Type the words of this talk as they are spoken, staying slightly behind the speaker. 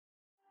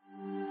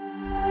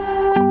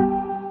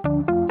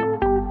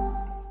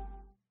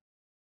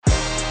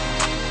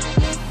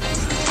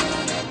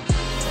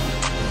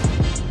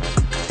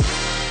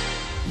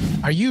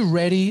Are you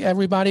ready,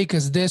 everybody?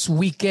 Because this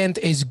weekend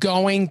is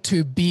going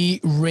to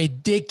be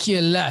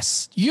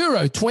ridiculous.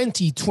 Euro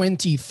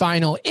 2020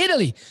 final,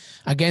 Italy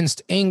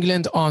against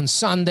England on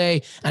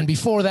Sunday. And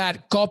before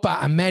that, Copa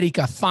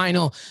America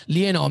final,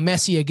 Lionel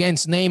Messi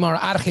against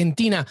Neymar,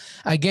 Argentina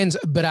against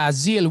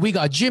Brazil. We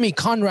got Jimmy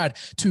Conrad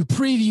to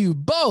preview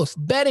both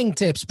betting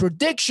tips,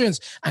 predictions,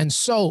 and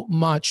so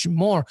much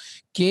more.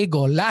 Que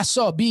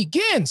Golazo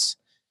begins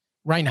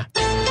right now.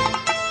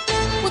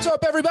 What's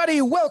up,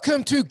 everybody?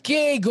 Welcome to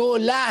Que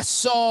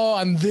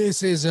Golazo, and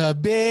this is a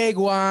big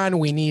one.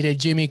 We needed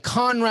Jimmy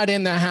Conrad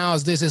in the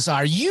house. This is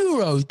our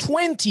Euro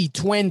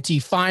 2020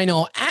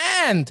 final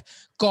and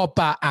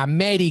Copa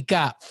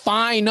America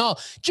final.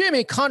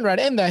 Jimmy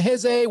Conrad in the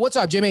hizzy. What's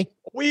up, Jimmy?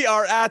 We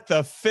are at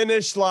the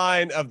finish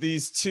line of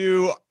these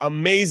two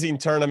amazing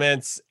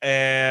tournaments,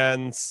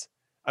 and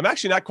I'm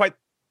actually not quite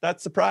that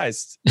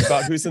surprised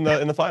about who's in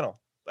the final.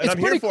 And It's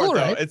I'm here for cool, it,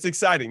 though. right? It's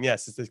exciting.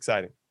 Yes, it's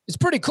exciting. It's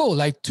pretty cool.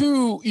 Like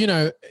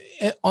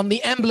on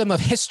the emblem of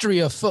history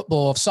of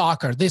football, of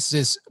soccer, this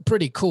is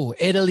pretty cool.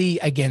 Italy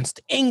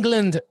against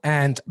England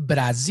and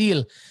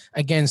Brazil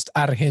against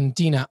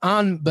Argentina.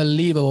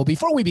 Unbelievable.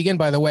 Before we begin,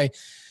 by the way,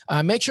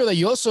 make sure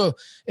that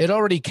it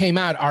already came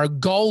out, our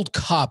Gold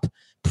Cup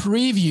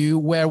preview,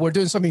 where we're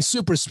doing something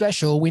super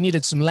special. We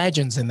needed some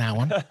legends in that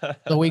one.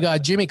 So we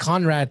got Jimmy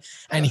Conrad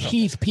and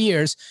Heath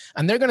Pierce,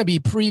 and they're going to be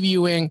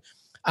previewing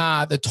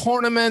the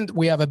tournament.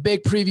 We have a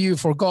big preview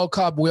for Gold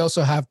Cup. We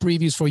also have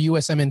previews for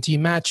USMNT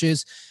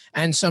matches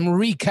and some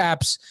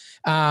recaps,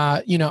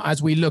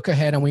 as we look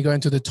ahead and we go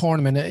into the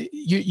tournament.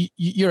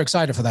 You're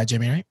excited for that,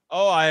 Jimmy, right?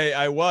 Oh,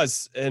 I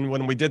was. And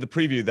when we did the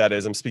preview, that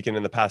is, I'm speaking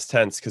in the past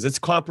tense because it's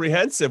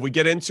comprehensive. We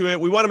get into it.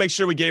 We want to make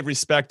sure we gave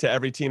respect to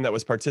every team that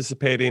was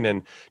participating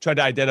and tried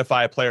to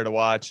identify a player to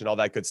watch and all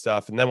that good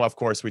stuff. And then, of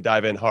course, we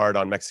dive in hard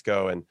on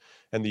Mexico and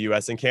the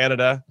U.S. and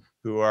Canada,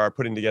 who are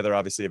putting together,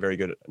 obviously, a very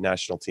good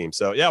national team.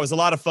 So, yeah, it was a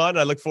lot of fun.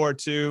 I look forward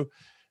to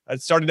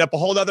starting up a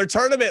whole other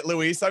tournament,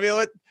 Luis. I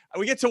mean,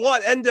 we get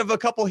to end of a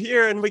couple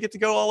here, and we get to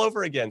go all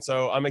over again.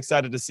 So I'm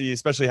excited to see,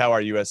 especially how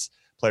our U.S.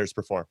 players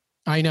perform.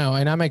 I know,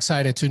 and I'm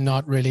excited to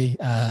not really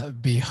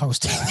be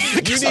hosting.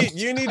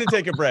 You need to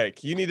take a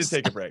break. You need to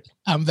take a break.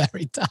 I'm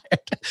very tired.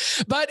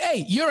 But,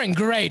 hey, you're in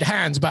great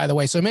hands, by the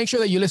way. So make sure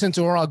that you listen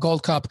to our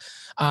Gold Cup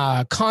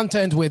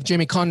content with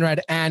Jimmy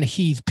Conrad and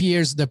Heath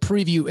Pierce. The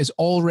preview is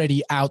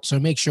already out, so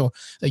make sure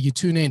that you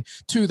tune in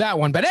to that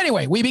one. But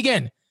anyway, we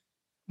begin.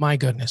 My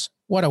goodness,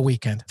 what a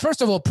weekend.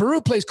 First of all, Peru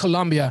plays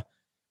Colombia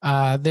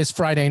this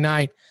Friday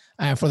night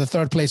for the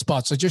third place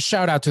spot. So just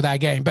shout out to that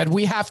game. But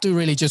we have to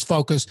really just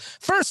focus.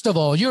 First of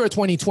all, Euro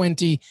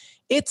 2020,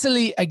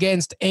 Italy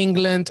against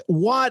England.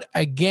 What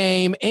a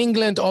game.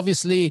 England,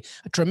 obviously,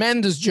 a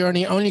tremendous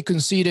journey, only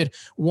conceded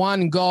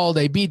one goal.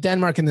 They beat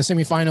Denmark in the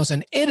semifinals.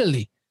 And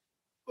Italy,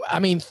 I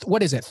mean,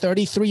 what is it?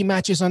 33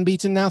 matches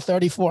unbeaten now?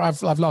 34?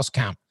 I've lost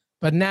count.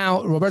 But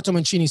now Roberto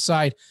Mancini's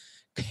side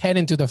head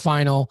into the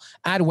final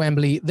at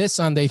Wembley this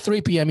Sunday,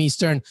 3 p.m.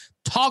 Eastern.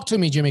 Talk to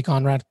me, Jimmy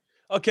Conrad.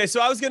 Okay, so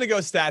I was going to go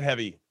stat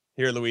heavy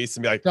here, Luis,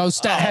 and be like, go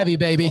stat heavy,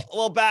 baby.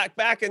 Well, back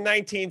in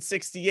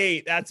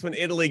 1968, that's when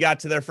Italy got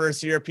to their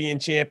first European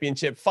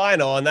Championship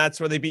final, and that's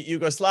where they beat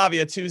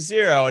Yugoslavia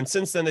 2-0. And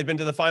since then, they've been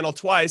to the final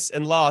twice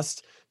and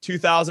lost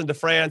 2000 to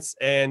France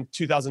and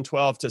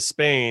 2012 to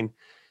Spain.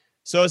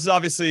 So this is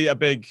obviously a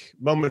big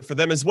moment for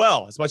them as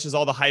well, as much as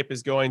all the hype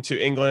is going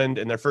to England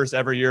in their first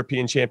ever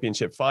European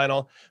Championship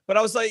final. But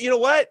I was like, you know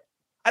what?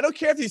 I don't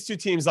care if these two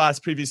teams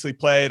last previously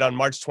played on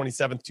March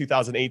 27th,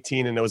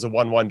 2018, and it was a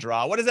 1-1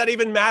 draw. What does that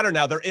even matter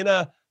now? They're in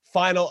a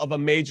final of a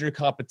major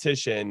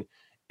competition.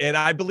 And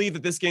I believe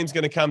that this game's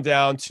going to come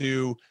down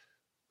to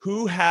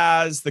who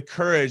has the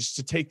courage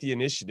to take the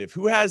initiative,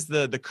 who has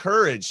the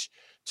courage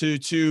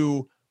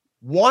to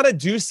want to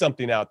do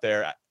something out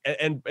there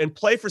and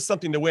play for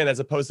something to win as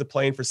opposed to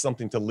playing for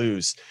something to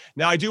lose.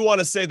 Now, I do want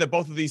to say that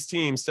both of these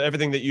teams, to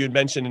everything that you had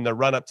mentioned in the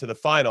run-up to the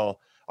final,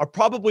 are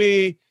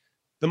probably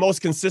the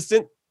most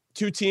consistent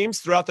two teams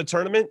throughout the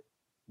tournament.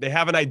 They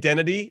have an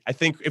identity. I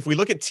think if we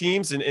look at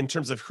teams in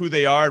terms of who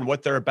they are and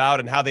what they're about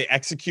and how they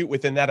execute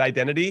within that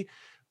identity,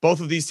 both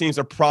of these teams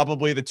are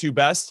probably the two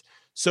best.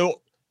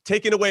 So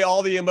taking away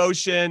all the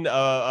emotion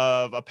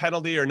of a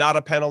penalty or not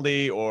a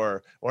penalty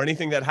or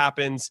anything that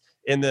happens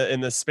in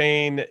the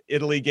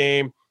Spain-Italy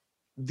game,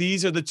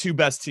 these are the two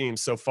best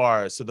teams so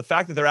far. So the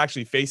fact that they're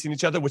actually facing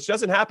each other, which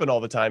doesn't happen all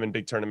the time in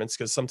big tournaments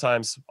because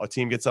sometimes a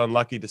team gets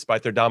unlucky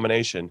despite their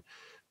domination.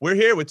 We're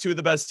here with two of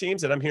the best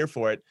teams, and I'm here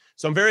for it.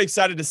 So I'm very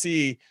excited to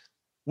see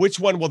which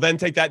one will then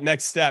take that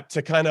next step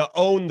to kind of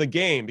own the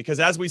game. Because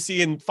as we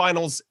see in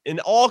finals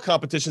in all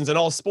competitions, in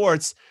all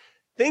sports,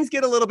 things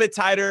get a little bit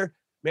tighter.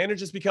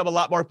 Managers become a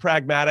lot more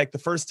pragmatic. The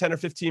first 10 or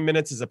 15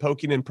 minutes is a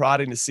poking and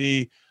prodding to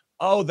see,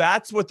 oh,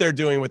 that's what they're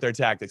doing with their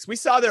tactics. We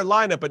saw their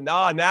lineup, but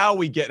now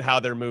we get how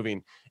they're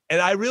moving. And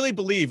I really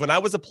believe when I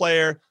was a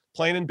player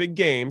playing in big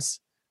games,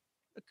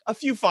 a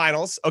few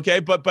finals, okay,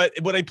 but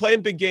when I play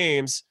in big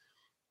games,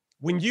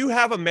 when you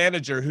have a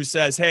manager who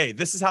says, hey,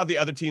 this is how the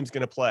other team's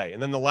going to play,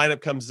 and then the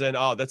lineup comes in,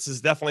 oh, this is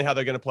definitely how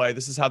they're going to play.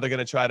 This is how they're going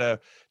to try to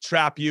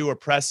trap you or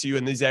press you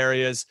in these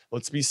areas.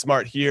 Let's be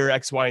smart here,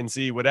 X, Y, and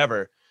Z,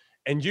 whatever.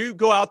 And you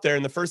go out there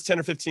in the first 10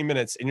 or 15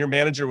 minutes and your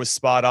manager was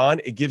spot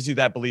on, it gives you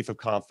that belief of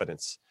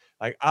confidence.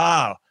 Like,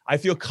 I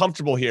feel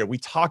comfortable here. We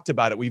talked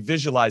about it. We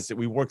visualized it.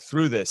 We worked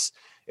through this.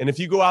 And if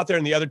you go out there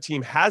and the other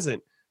team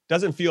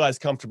doesn't feel as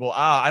comfortable,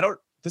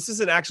 this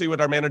isn't actually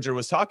what our manager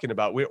was talking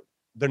about.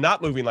 They're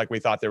not moving like we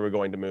thought they were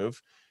going to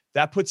move.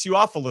 That puts you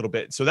off a little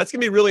bit. So that's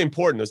going to be really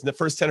important in the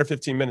first 10 or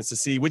 15 minutes to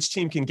see which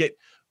team can get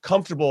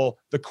comfortable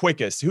the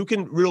quickest, who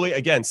can really,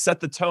 again, set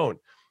the tone.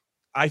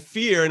 I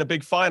fear in a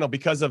big final,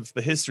 because of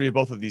the history of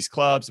both of these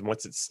clubs and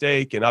what's at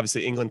stake, and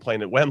obviously England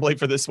playing at Wembley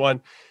for this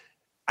one,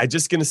 I'm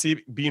just going to see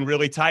it being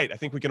really tight. I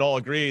think we can all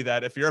agree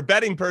that if you're a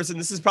betting person,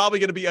 this is probably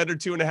going to be under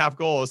 2.5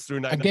 goals through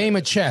 9 minutes. A game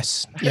of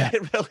chess. Yeah,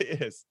 it really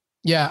is.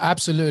 Yeah,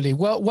 absolutely.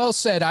 Well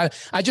said.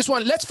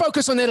 Let's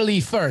focus on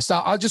Italy first.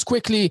 I'll just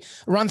quickly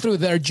run through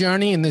their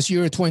journey in this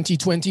Euro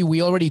 2020.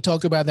 We already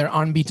talked about their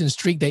unbeaten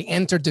streak. They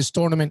entered this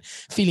tournament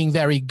feeling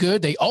very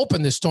good. They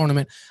opened this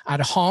tournament at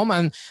home,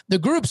 and the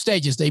group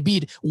stages, they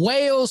beat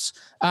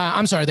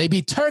they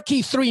beat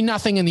Turkey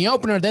 3-0 in the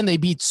opener. Then they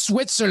beat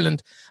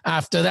Switzerland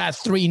after that,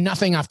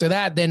 3-0 after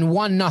that, then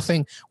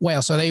 1-0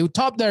 Wales. So they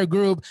topped their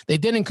group. They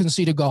didn't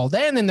concede a goal.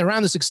 Then in the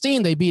round of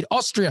 16, they beat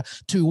Austria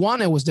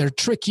 2-1. It was their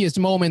trickiest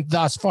moment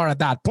thus far at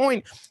that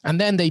point.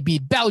 And then they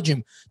beat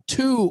Belgium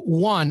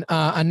 2-1,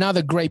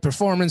 another great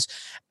performance.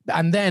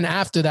 And then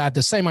after that,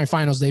 the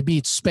semifinals, they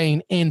beat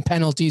Spain in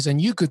penalties.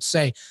 And you could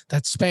say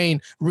that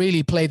Spain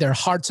really played their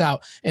hearts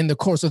out in the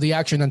course of the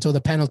action until the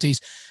penalties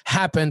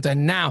happened.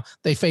 And now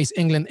they face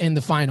England in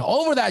the final.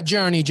 Over that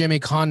journey, Jimmy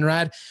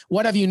Conrad,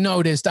 what have you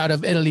noticed out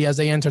of Italy as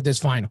they entered this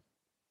final?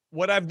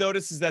 What I've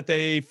noticed is that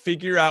they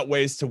figure out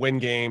ways to win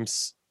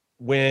games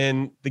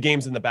when the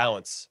game's in the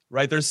balance,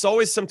 right? There's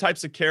always some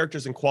types of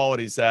characters and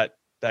qualities that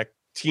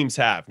teams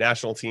have,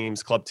 national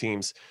teams, club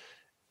teams.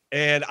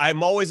 And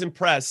I'm always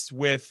impressed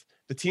with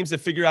the teams that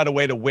figure out a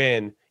way to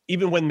win,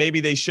 even when maybe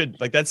they should.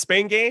 Like that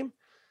Spain game,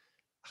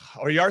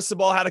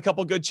 Oyarzabal had a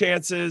couple good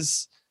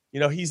chances.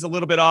 He's a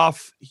little bit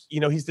off. He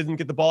didn't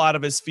get the ball out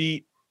of his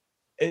feet.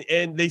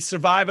 And they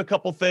survive a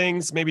couple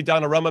things. Maybe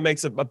Donnarumma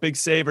makes a big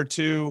save or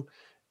two.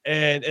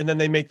 And then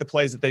they make the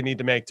plays that they need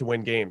to make to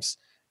win games.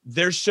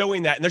 They're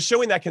showing that, and they're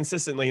showing that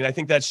consistently. And I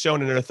think that's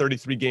shown in their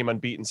 33-game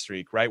unbeaten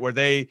streak, right? Where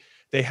they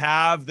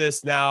have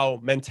this now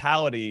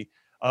mentality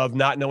of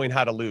not knowing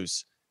how to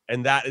lose.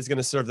 And that is going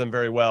to serve them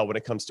very well when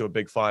it comes to a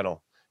big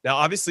final. Now,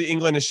 obviously,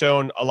 England has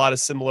shown a lot of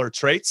similar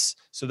traits.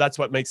 So that's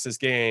what makes this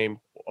game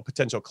a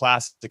potential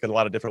classic in a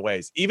lot of different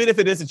ways. Even if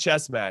it is a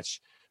chess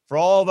match, for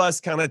all of us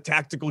kind of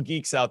tactical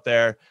geeks out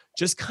there,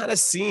 just kind of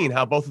seeing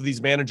how both of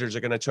these managers are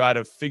going to try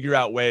to figure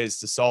out ways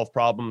to solve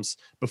problems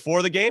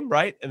before the game,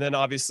 right? And then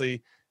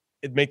obviously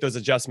make those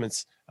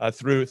adjustments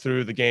through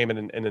the game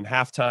and in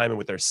halftime and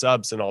with their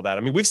subs and all that.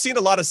 I mean, we've seen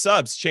a lot of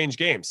subs change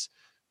games.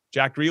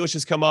 Jack Grealish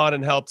has come on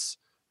and helped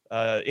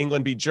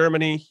England beat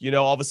Germany.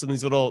 All of a sudden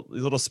these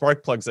little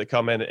spark plugs that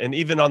come in, and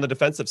even on the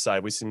defensive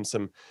side, we've seen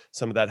some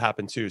of that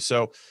happen too.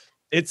 So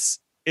it's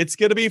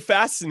going to be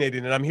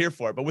fascinating, and I'm here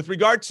for it. But with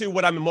regard to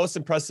what I'm most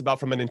impressed about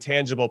from an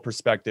intangible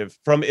perspective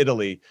from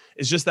Italy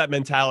is just that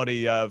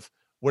mentality of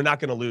we're not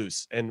going to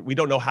lose, and we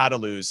don't know how to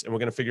lose, and we're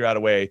going to figure out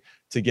a way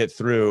to get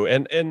through.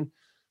 And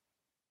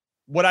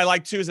what I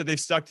like too is that they've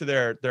stuck to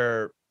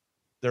their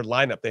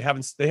lineup. They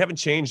haven't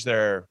changed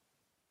their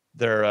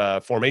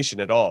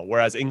formation at all.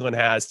 Whereas England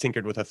has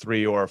tinkered with a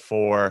 3 or a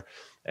 4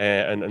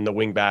 and the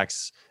wing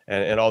backs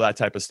and all that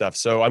type of stuff.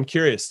 So I'm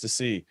curious to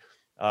see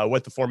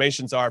what the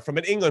formations are from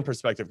an England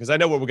perspective, because I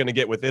know what we're going to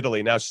get with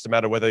Italy. Now it's just a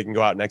matter of whether they can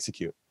go out and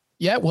execute.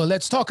 Yeah, well,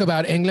 let's talk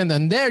about England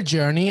and their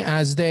journey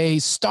as they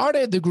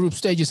started the group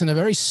stages in a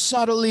very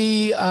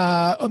subtly,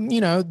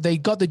 they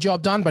got the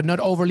job done, but not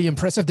overly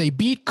impressive. They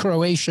beat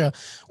Croatia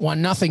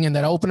 1-0 in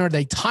that opener.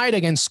 They tied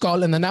against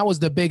Scotland, and that was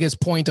the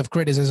biggest point of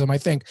criticism, I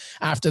think,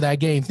 after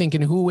that game,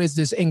 thinking, who is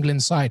this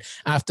England side?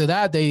 After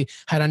that, they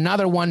had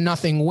another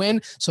 1-0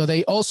 win, so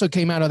they also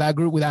came out of that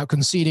group without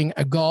conceding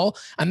a goal.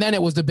 And then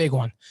it was the big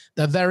one,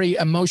 the very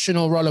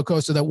emotional roller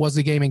coaster that was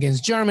the game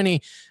against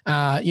Germany.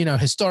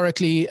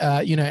 Historically,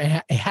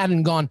 it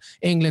hadn't gone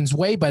England's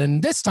way, but in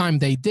this time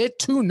they did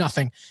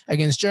 2-0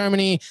 against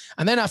Germany.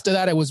 And then after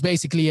that, it was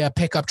basically a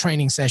pickup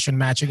training session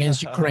match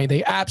against Ukraine.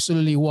 They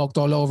absolutely walked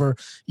all over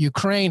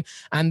Ukraine.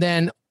 And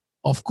then,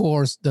 of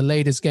course, the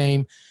latest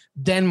game,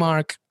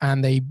 Denmark,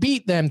 and they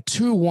beat them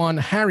 2-1.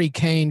 Harry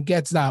Kane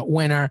gets that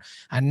winner.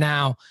 And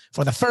now,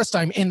 for the first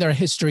time in their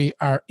history,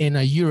 are in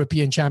a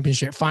European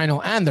Championship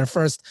final and their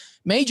first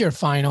major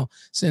final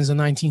since the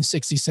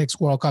 1966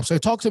 World Cup. So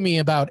talk to me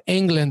about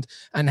England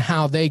and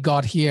how they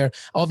got here.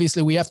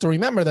 Obviously, we have to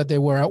remember that they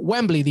were at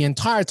Wembley the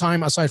entire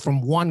time, aside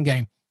from one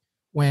game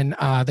when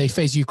they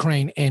faced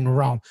Ukraine in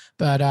Rome.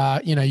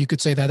 But, you could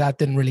say that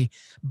didn't really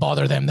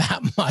bother them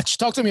that much.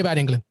 Talk to me about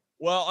England.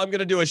 Well, I'm going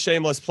to do a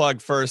shameless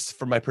plug first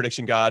for my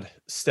prediction god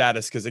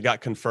status because it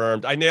got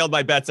confirmed. I nailed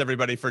my bets,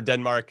 everybody, for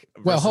Denmark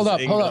versus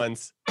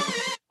England.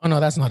 Oh, no,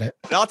 that's not it.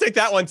 I'll take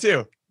that one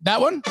too. That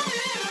one?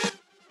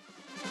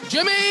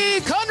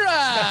 Jimmy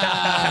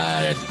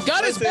Conrad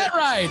got his bet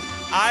right.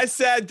 I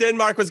said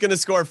Denmark was going to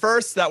score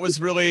first. That was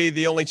really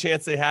the only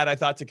chance they had, I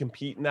thought, to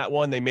compete in that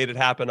one. They made it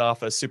happen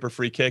off a super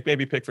free kick.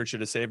 Maybe Pickford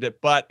should have saved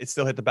it, but it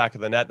still hit the back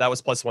of the net. That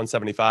was plus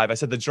 175. I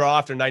said the draw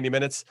after 90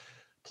 minutes,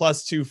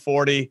 plus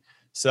 240.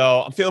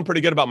 So I'm feeling pretty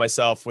good about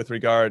myself with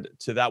regard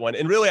to that one.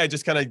 And really, I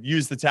just kind of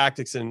used the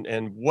tactics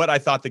and what I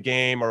thought the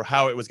game or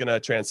how it was going to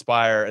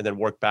transpire and then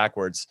work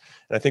backwards.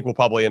 And I think we'll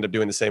probably end up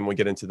doing the same when we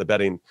get into the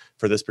betting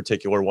for this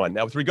particular one.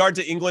 Now, with regard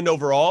to England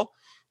overall,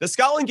 the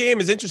Scotland game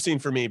is interesting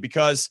for me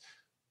because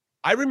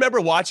I remember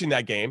watching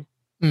that game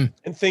and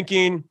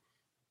thinking,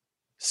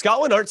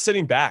 Scotland aren't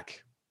sitting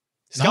back.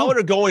 Scotland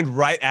are going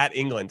right at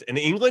England. And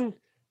England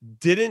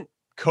didn't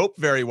cope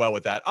very well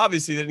with that.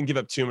 Obviously, they didn't give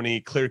up too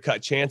many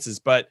clear-cut chances,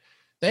 but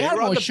they had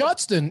more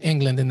shots than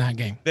England in that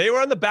game. They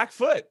were on the back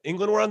foot.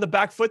 England were on the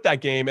back foot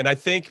that game. And I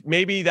think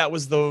maybe that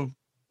was the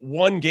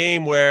one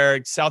game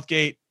where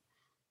Southgate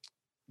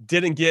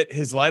didn't get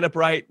his lineup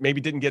right, maybe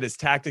didn't get his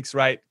tactics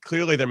right.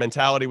 Clearly, their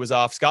mentality was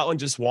off.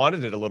 Scotland just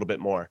wanted it a little bit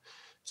more.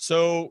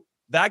 So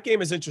that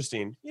game is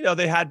interesting. You know,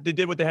 they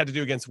did what they had to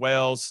do against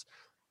Wales.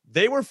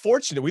 They were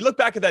fortunate. We look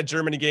back at that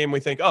Germany game, we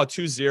think, oh,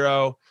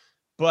 2-0.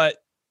 But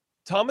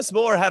Thomas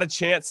Muller had a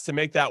chance to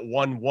make that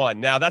 1-1.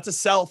 Now, that's a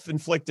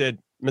self-inflicted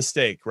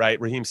mistake,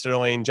 right? Raheem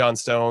Sterling, John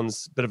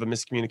Stones, bit of a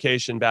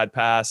miscommunication, bad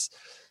pass,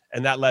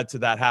 and that led to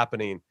that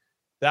happening.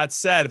 That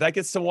said, if that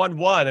gets to 1-1,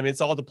 I mean,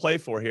 it's all to play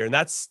for here. And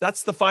that's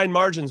the fine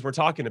margins we're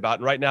talking about.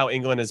 And right now,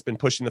 England has been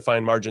pushing the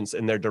fine margins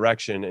in their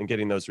direction and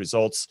getting those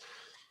results.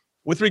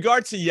 With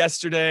regard to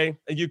yesterday,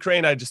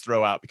 Ukraine, I just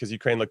throw out because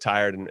Ukraine looked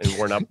tired and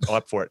weren't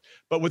up for it.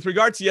 But with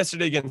regard to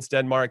yesterday against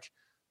Denmark,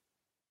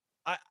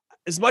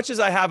 as much as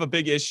I have a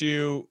big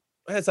issue,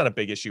 it's not a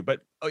big issue,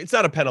 but it's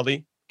not a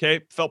penalty.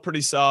 Okay, felt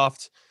pretty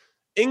soft.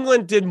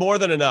 England did more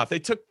than enough. They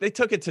took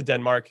it to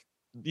Denmark.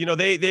 You know,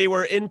 they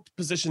were in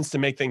positions to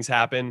make things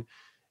happen.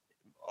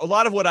 A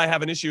lot of what I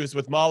have an issue is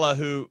with Mala,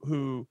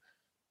 who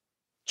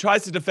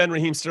tries to defend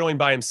Raheem Sterling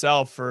by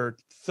himself for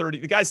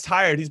 30. The guy's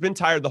tired. He's been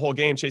tired the whole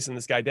game chasing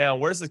this guy down.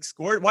 Where's the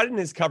score? Why didn't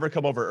his cover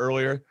come over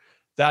earlier?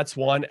 That's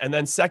one. And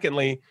then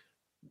secondly,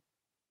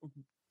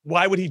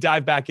 why would he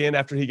dive back in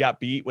after he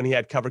got beat when he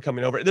had cover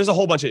coming over? There's a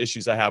whole bunch of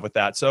issues I have with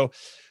that. So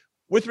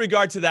with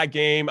regard to that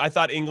game, I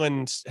thought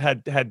England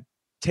had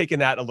taken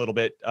that a little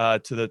bit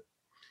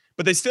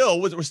but they were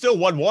still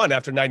 1-1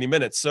 after 90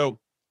 minutes. So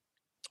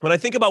when I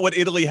think about what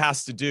Italy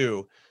has to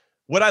do,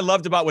 what I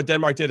loved about what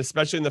Denmark did,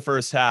 especially in the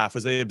first half,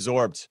 was they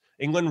absorbed.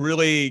 England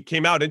really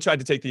came out and tried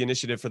to take the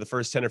initiative for the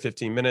first 10 or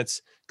 15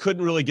 minutes,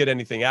 couldn't really get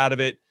anything out of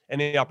it.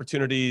 Any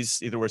opportunities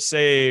either were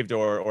saved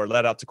or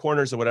led out to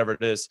corners or whatever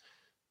it is.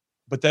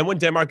 But then when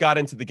Denmark got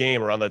into the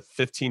game around the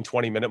 15,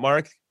 20 minute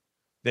mark,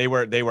 they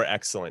were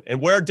excellent.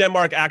 And where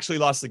Denmark actually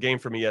lost the game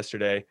for me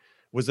yesterday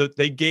was that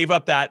they gave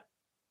up that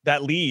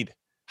lead.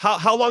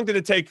 How long did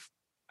it take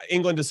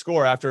England to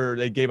score after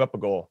they gave up a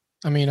goal?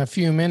 I mean, a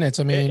few minutes.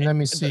 I mean, let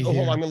me see. Hold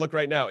on, I'm gonna look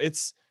right now.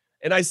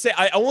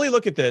 I only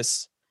look at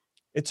this.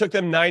 It took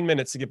them 9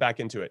 minutes to get back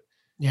into it.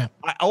 Yeah.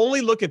 I only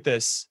look at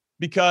this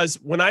because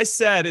when I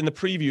said in the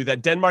preview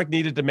that Denmark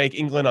needed to make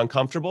England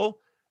uncomfortable,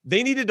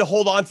 they needed to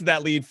hold on to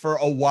that lead for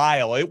a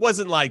while. It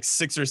wasn't like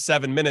 6 or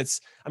 7 minutes.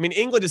 I mean,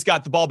 England just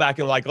got the ball back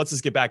and let's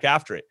just get back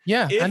after it.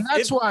 Yeah. And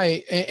that's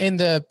why in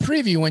the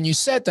preview,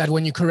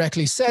 when you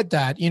correctly said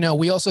that, you know,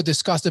 we also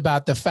discussed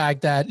about the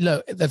fact that,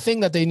 look, the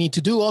thing that they need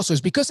to do also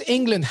is because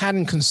England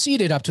hadn't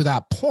conceded up to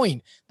that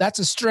point, that's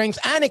a strength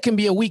and it can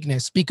be a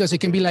weakness because it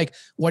can be like,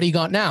 what do you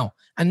got now?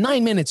 And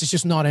 9 minutes is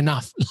just not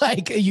enough.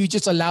 Like you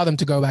just allow them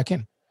to go back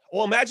in.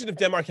 Well, imagine if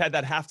Denmark had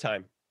that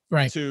halftime.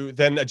 Right. To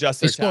then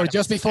adjust their score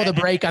just before the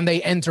break and they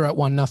enter at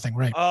 1-0,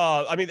 right?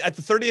 I mean, at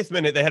the 30th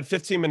minute, they had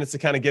 15 minutes to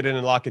kind of get in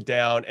and lock it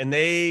down. And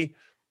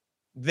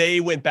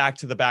they went back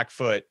to the back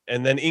foot.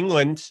 And then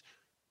England,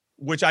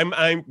 which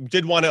I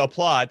did want to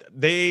applaud,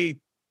 they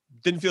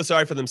didn't feel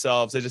sorry for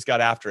themselves. They just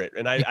got after it.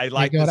 And I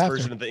like this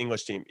version of the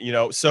English team, you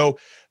know. So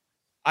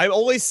I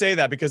always say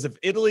that because if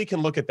Italy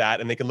can look at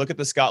that and they can look at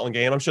the Scotland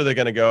game, I'm sure they're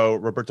going to go,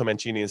 Roberto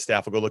Mancini and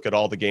staff will go look at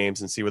all the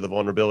games and see where the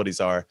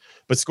vulnerabilities are.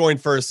 But scoring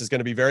first is going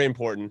to be very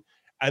important.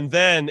 And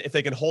then if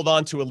they can hold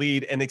on to a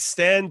lead and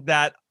extend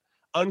that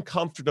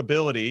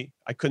uncomfortability,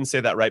 I couldn't say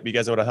that right, but you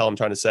guys know what the hell I'm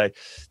trying to say,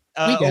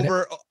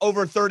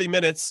 over 30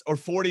 minutes or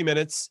 40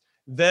 minutes,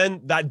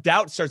 then that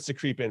doubt starts to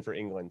creep in for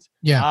England.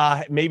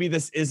 Yeah. Maybe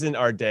this isn't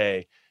our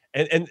day.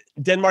 And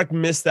Denmark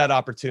missed that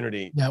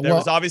opportunity. Yeah, there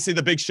was obviously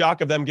the big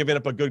shock of them giving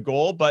up a good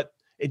goal, but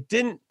it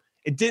didn't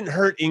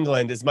hurt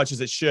England as much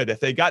as it should. If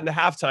they got into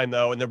halftime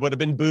though, and there would have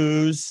been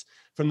boos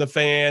from the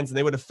fans and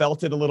they would have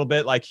felt it a little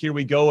bit like, here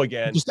we go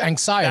again. Just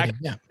anxiety.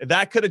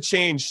 That could have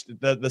changed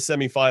the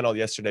semifinal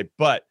yesterday,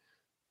 but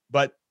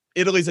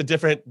Italy's a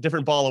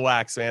different ball of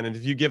wax, man. And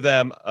if you give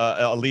them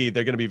a lead,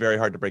 they're going to be very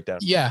hard to break down.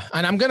 Yeah.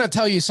 And I'm going to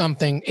tell you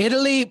something.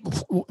 Italy,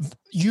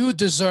 you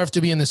deserve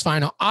to be in this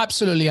final.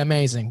 Absolutely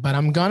amazing. But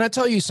I'm going to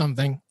tell you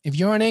something. If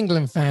you're an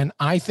England fan,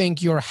 I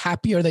think you're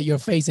happier that you're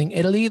facing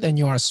Italy than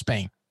you are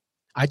Spain.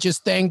 I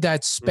just think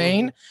that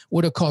Spain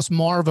would have caused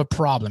more of a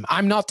problem.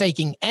 I'm not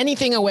taking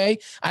anything away.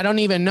 I don't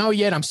even know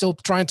yet. I'm still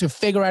trying to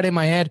figure out in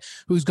my head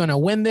who's going to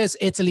win this.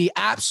 Italy,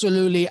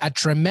 absolutely a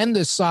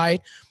tremendous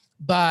side.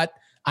 But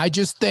I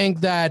just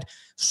think that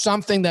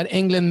something that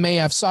England may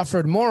have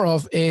suffered more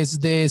of is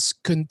this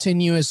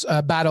continuous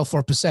battle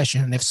for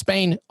possession. And if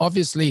Spain,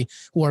 obviously,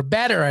 were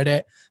better at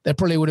it, they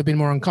probably would have been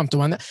more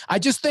uncomfortable. And I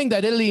just think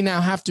that Italy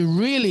now have to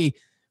really,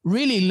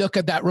 really look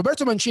at that.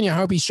 Roberto Mancini, I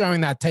hope he's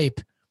showing that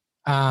tape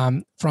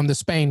from the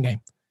Spain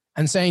game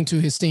and saying to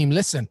his team,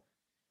 listen,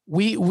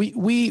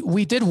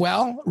 we did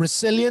well,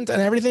 resilient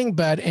and everything,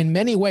 but in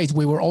many ways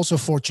we were also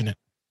fortunate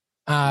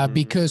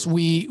because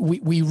we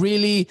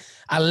really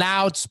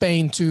allowed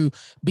Spain to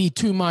be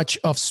too much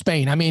of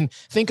Spain. I mean,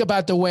 think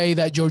about the way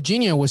that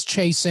Jorginho was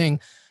chasing,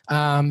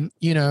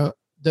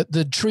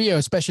 the trio,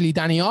 especially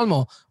Dani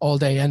Olmo all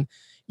day. And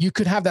you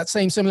could have that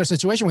similar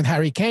situation with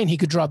Harry Kane. He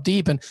could drop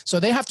deep. And so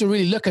they have to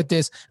really look at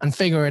this and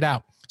figure it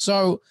out.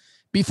 So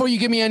before you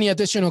give me any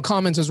additional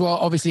comments as well,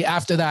 obviously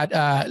after that,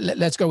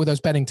 let's go with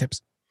those betting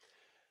tips.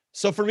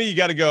 So for me, you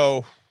got to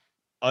go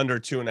under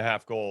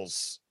 2.5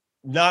 goals,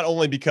 not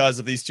only because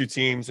of these two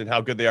teams and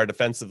how good they are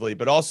defensively,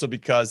 but also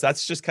because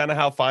that's just kind of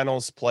how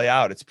finals play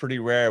out. It's pretty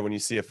rare when you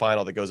see a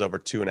final that goes over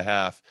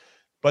 2.5,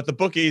 but the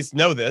bookies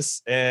know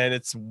this, and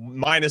it's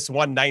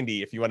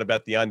 -190 if you want to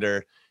bet the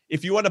under.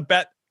 If you want to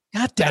bet,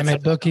 God damn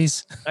it,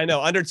 bookies. I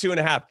know, under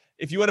 2.5.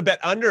 If you want to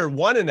bet under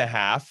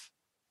 1.5,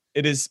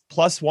 it is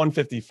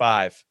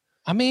 +155.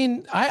 I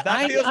mean,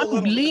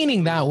 I'm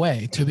leaning that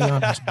way, to be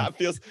honest. That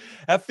feels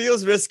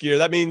riskier.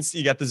 That means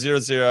you got the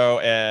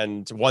 0-0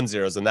 and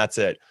 1-0s, and that's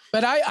it.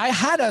 But I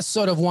had a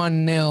sort of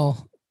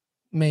 1-0,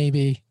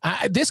 maybe.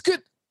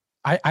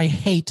 I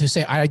hate to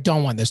say, I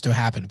don't want this to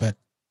happen, but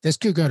this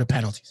could go to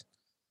penalties.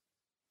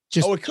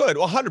 It could.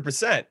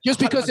 100%. Just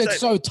because 100%. It's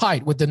so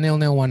tight with the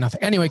 0-0, 1-0.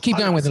 Anyway, keep 100%.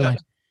 Going with the line.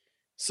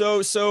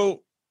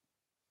 So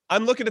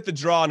I'm looking at the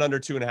draw on under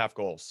 2.5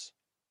 goals.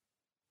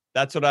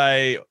 That's what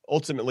I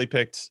ultimately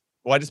picked.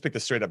 Well, I just picked a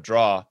straight up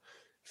draw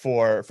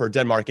for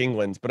Denmark,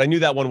 England, but I knew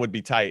that one would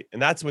be tight.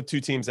 And that's with two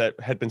teams that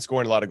had been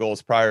scoring a lot of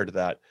goals prior to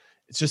that.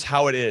 It's just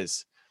how it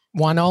is.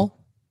 1-0.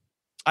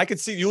 I could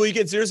see you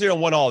get 0-0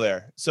 and 1-1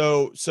 there.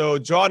 So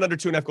drawing under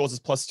 2.5 goals is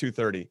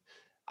 +230.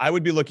 I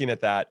would be looking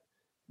at that.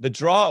 The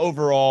draw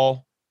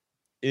overall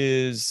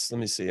is,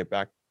 let me see it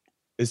back.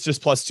 It's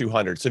just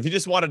 +200. So if you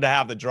just wanted to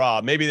have the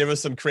draw, maybe there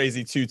was some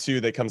crazy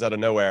 2-2 that comes out of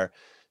nowhere,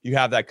 you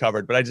have that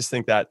covered. But I just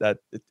think that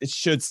it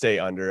should stay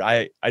under.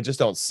 I just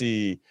don't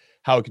see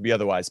how it could be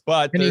otherwise.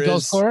 But any goal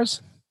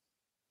scorers?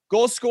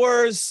 Goal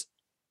scorers,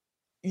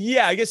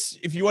 yeah. I guess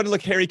if you want to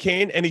look Harry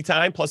Kane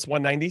anytime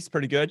 +190 is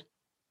pretty good.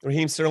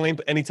 Raheem Sterling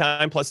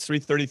anytime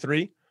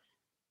 +333.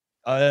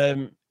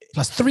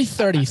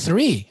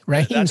 +333.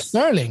 Raheem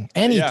Sterling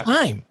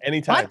anytime. Yeah,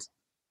 anytime. What?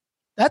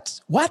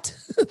 That's what?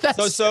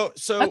 So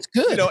that's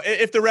good.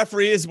 If the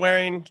referee is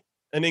wearing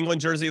an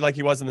England jersey like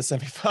he was in the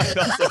semifinals.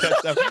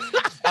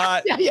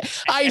 I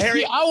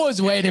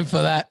was waiting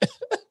for that.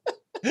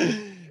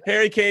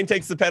 Harry Kane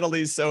takes the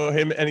penalties, so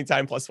him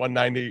anytime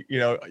 +190.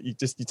 You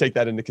take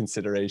that into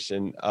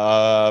consideration.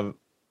 What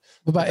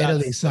about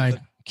Italy's side?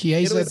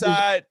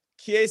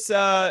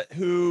 Chiesa,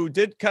 who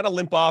did kind of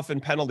limp off in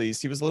penalties.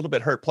 He was a little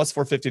bit hurt.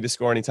 +450 to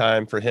score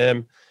anytime for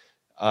him.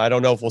 I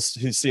don't know if we'll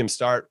see him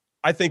start.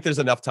 I think there's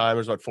enough time.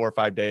 There's about 4 or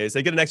 5 days.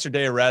 They get an extra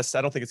day of rest.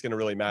 I don't think it's going to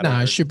really matter. No,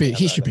 it should be.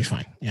 He should be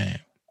fine. Yeah.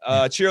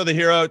 Chiro the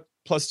hero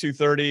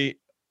 +230.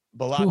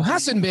 Who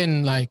hasn't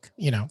been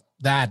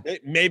that?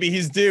 Maybe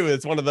he's due.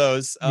 It's one of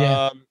those.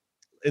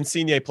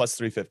 Insigne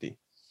 +350.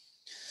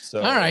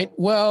 So all right.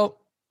 Well,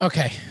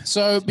 okay.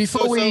 So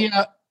before go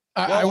ahead.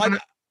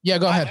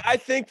 I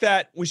think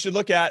that we should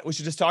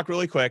just talk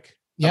really quick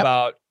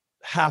about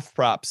half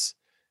props.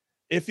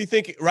 If you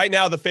think right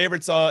now the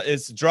favorites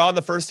is draw in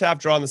the first half,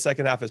 draw in the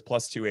second half is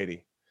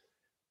 +280.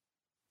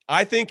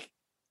 I think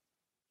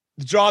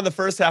the draw in the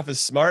first half is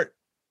smart.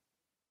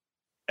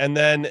 And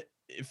then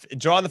if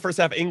draw in the first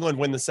half, England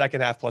win the second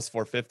half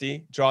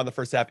 +450. Draw in the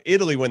first half,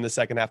 Italy win the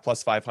second half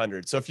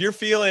 +500. So if you're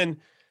feeling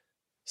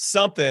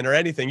something or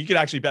anything, you could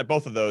actually bet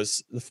both of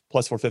those, the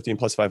 +450 and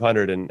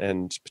 +500,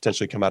 and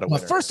potentially come out a winner.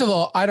 Well, first of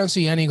all, I don't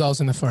see any goals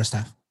in the first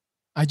half.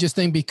 I just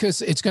think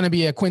because it's going to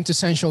be a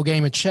quintessential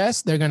game of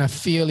chess, they're going to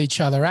feel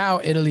each other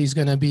out. Italy's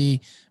going to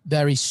be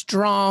very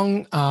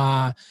strong,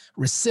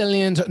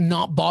 resilient,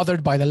 not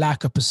bothered by the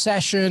lack of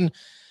possession.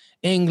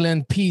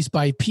 England, piece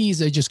by piece,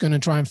 they're just going to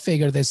try and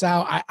figure this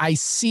out. I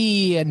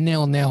see a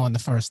 0-0 in the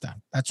first half.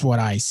 That's what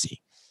I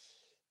see.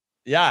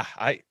 Yeah,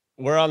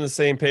 we're on the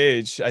same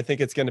page. I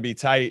think it's going to be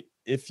tight.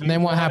 And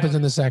then what happens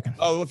in the second?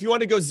 Oh, if you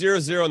want to go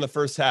 0-0 in the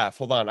first half,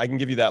 hold on. I can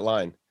give you that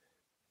line.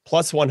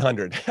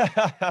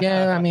 +100.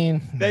 Yeah, I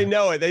mean. They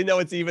know it. They know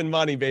it's even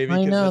money, baby.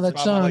 I know,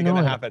 that's probably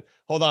going to happen.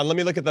 Hold on. Let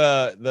me look at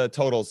the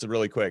totals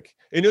really quick.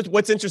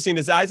 What's interesting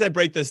is as I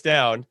break this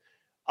down,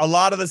 a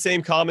lot of the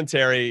same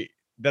commentary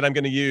that I'm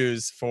going to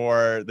use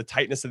for the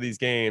tightness of these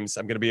games,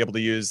 I'm going to be able to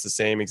use the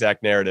same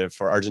exact narrative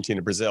for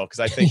Argentina, Brazil, because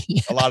I think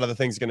a lot of the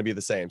things are going to be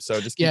the same. So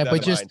just keep that in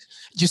mind.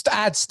 Just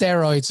add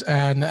steroids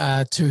and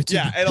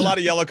and a lot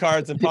of yellow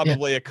cards and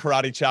probably a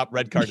karate chop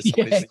red card to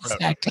somebody.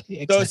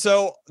 Exactly.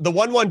 So the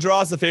 1-1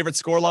 draw is the favorite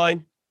score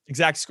line.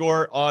 Exact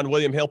score on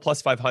William Hill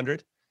plus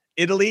 500.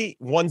 Italy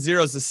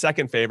 1-0 is the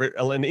second favorite,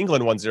 and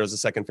England 1-0 is the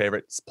second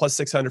favorite. It's plus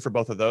 600 for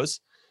both of those.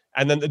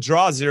 And then the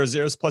draw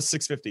 0-0 is plus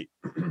 650.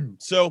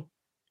 So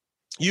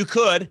you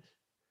could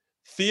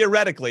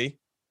theoretically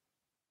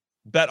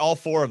bet all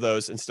four of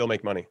those and still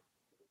make money.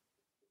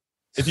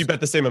 If you bet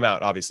the same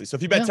amount, obviously. So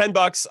if you bet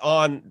 $10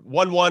 on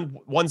 1-1,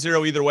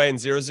 1-0 either way, and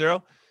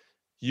 0-0,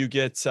 you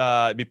get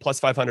be plus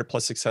 500,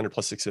 plus 600,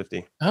 plus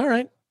 650. All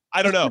right.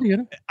 I don't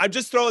know. I'm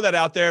just throwing that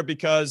out there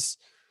because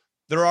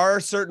there are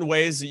certain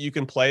ways that you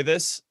can play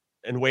this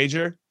and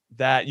wager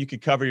that you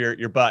could cover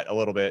your butt a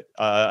little bit,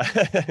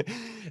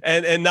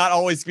 and not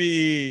always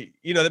be,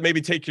 that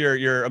maybe take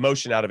your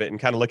emotion out of it and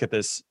kind of look at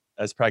this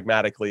as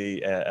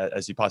pragmatically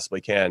as you possibly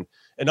can,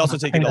 and also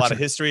taking a lot of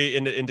history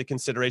into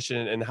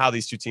consideration and how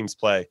these two teams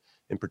play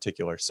in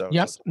particular. So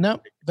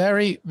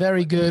very,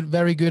 very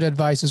good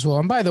advice as well.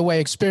 And by the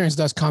way, experience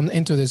does come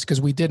into this,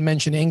 because we did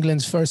mention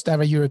England's first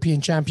ever European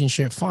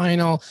Championship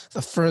final,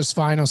 the first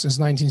final since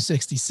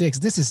 1966.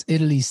 This is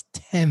Italy's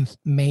 10th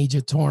major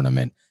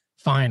tournament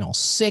final,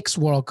 6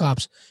 World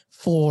Cups,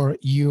 4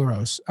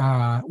 Euros,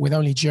 with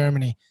only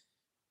Germany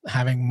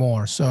having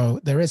more. So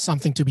there is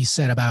something to be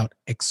said about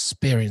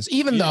experience,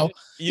 even though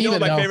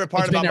my favorite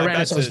part about my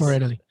bets is for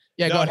Italy.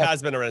 Yeah, it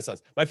has been a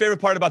renaissance. My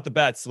favorite part about the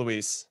bets,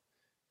 Luis,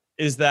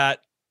 is that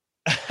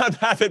I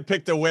haven't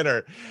picked a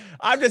winner.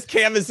 I'm just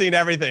canvassing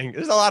everything.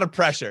 There's a lot of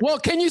pressure. Well,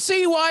 can you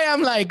see why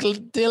I'm like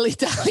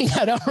dilly-dallying?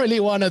 I don't really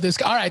want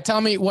to All right,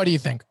 tell me, what do you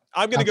think?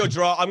 I'm going to go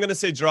draw. I'm going to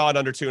say draw at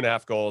under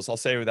 2.5 goals. I'll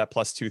say with that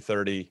plus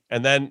 230.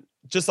 And then,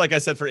 just like I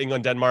said for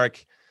England,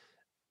 Denmark,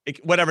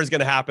 whatever's going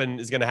to happen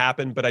is going to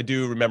happen. But I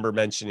do remember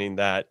mentioning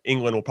that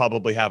England will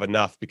probably have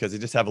enough because they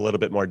just have a little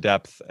bit more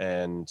depth,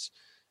 and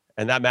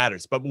that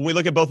matters. But when we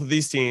look at both of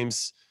these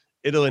teams,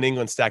 Italy and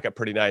England stack up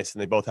pretty nice,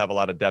 and they both have a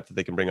lot of depth that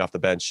they can bring off the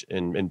bench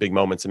in big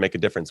moments and make a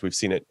difference. We've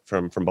seen it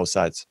from both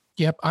sides.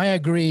 Yep, I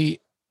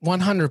agree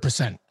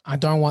 100%. I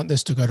don't want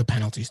this to go to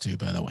penalties too,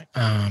 by the way,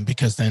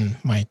 because then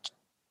my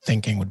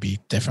thinking would be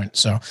different.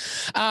 So,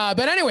 but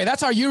anyway,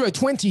 that's our Euro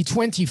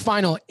 2020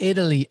 final.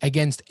 Italy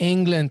against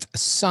England,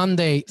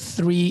 Sunday,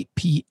 3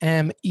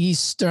 p.m.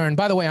 Eastern.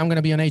 By the way, I'm going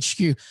to be on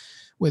HQ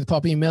with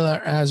Poppy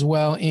Miller as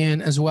well.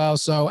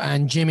 So,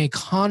 and Jimmy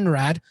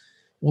Conrad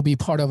will be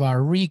part of our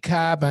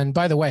recap. And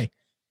by the way,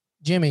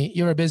 Jimmy,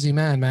 you're a busy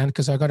man,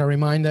 because I got to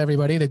remind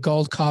everybody the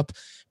Gold Cup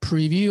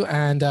preview,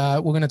 and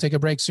we're going to take a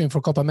break soon for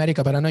Copa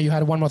America. But I know you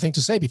had one more thing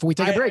to say before we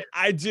take a break.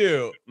 I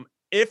do.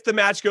 If the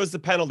match goes to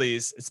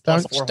penalties, it's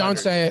plus 400. Don't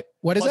say it.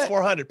 What is plus it?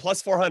 400.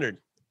 Plus 400.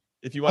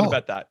 If you want to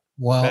bet that.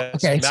 Well,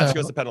 okay. Match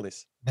goes to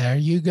penalties. There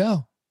you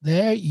go.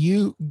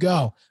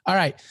 All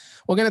right.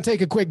 We're going to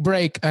take a quick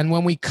break. And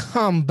when we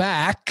come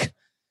back,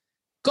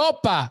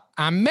 Copa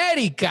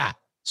America,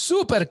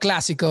 Super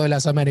Clásico de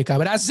las Américas,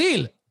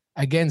 Brazil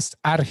against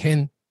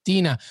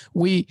Argentina.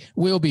 We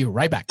will be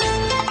right back.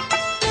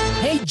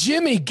 Hey,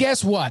 Jimmy,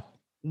 guess what?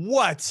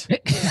 What?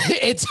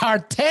 It's our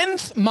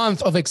 10th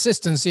month of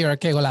existence here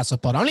at Que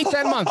Golazo Pod. Only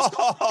 10 months.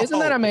 Isn't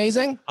that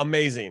amazing?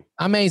 Amazing.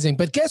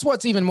 But guess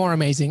what's even more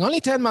amazing? Only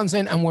 10 months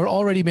in, and we're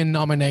already been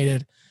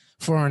nominated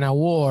for an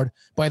award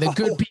by the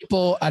good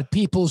people at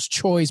People's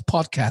Choice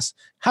Podcast.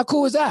 How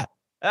cool is that?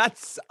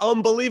 That's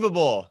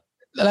unbelievable.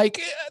 Like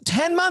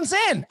 10 months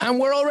in, and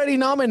we're already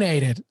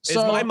nominated.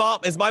 So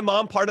is my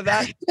mom part of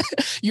that?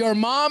 Your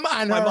mom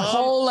and her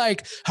whole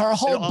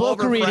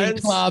book reading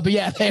club.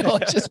 Yeah, they all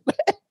just.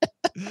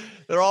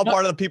 They're all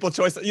part of the People's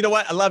Choice. You know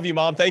what? I love you,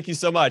 Mom. Thank you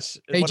so much.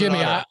 Hey,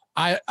 Jimmy,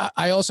 I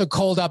also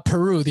called up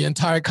Peru, the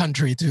entire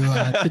country,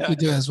 to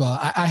do as well.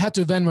 I had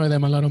to Venmo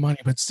them a lot of money,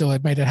 but still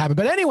it made it happen.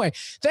 But anyway,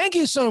 thank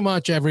you so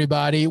much,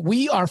 everybody.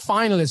 We are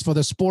finalists for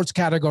the sports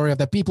category of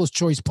the People's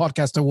Choice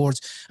Podcast Awards,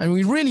 and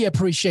we really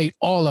appreciate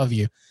all of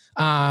you.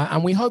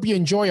 And we hope you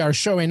enjoy our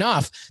show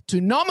enough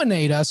to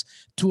nominate us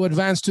to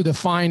advance to the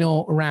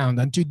final round.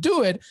 And to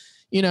do it,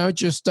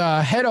 just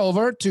head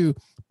over to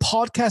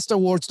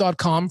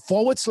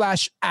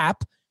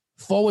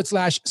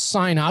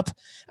podcastawards.com/app/sign up,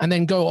 and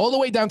then go all the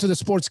way down to the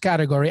sports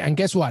category. And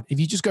guess what? If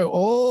you just go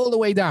all the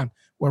way down,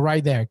 we're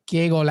right there.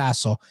 Que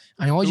Golazo.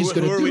 And all you just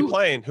got to do. Who are we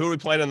playing? Who are we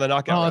playing in the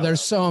knockout round?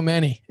 There's so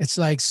many. It's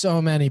like so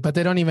many, but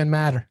they don't even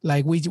matter.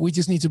 Like we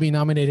just need to be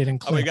nominated and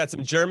clear. We got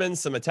some Germans,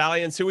 some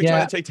Italians. Who are we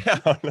trying to take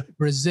down?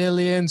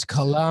 Brazilians,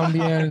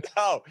 Colombians.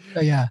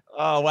 Yeah.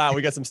 Oh, wow.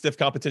 We got some stiff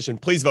competition.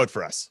 Please vote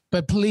for us.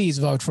 But please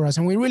vote for us.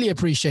 And we really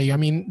appreciate you. I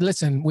mean,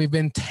 listen, we've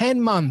been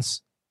 10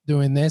 months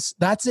doing this.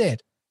 That's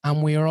it.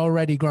 And we are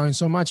already growing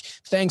so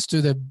much thanks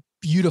to the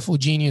beautiful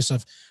genius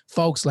of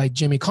folks like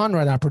Jimmy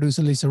Conrad, our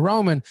producer, Lisa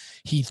Roman,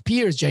 Heath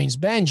Pierce, James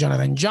Ben,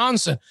 Jonathan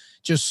Johnson,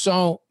 just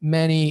so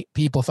many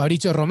people.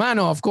 Fabrizio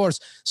Romano, of course.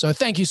 So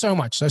thank you so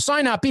much. So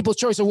sign up, People's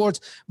Choice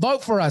Awards,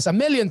 vote for us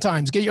 1,000,000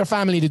 times. Get your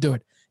family to do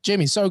it.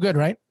 Jimmy, so good,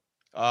 right?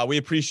 We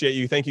appreciate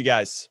you. Thank you,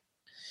 guys.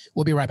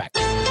 We'll be right back.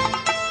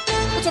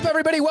 What's up,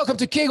 everybody? Welcome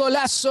to Que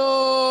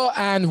Golazo.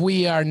 And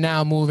we are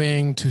now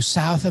moving to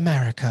South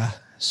America,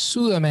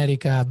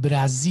 Sudamerica,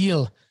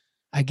 Brazil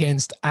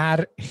against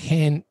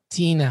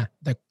Argentina,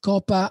 the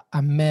Copa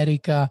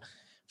America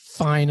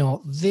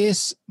final.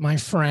 This, my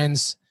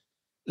friends,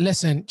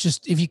 listen,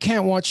 just if you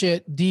can't watch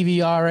it,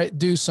 DVR it,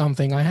 do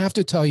something. I have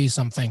to tell you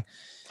something.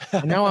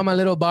 I know I'm a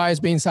little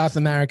biased being South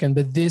American,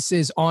 but this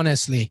is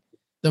honestly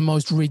the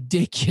most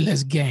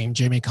ridiculous game,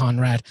 Jimmy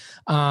Conrad.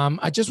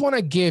 I just want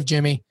to give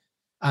Jimmy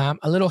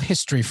a little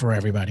history for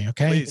everybody,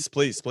 okay?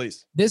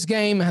 Please. This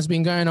game has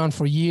been going on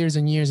for years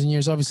and years and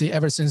years, obviously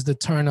ever since the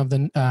turn of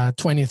the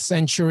 20th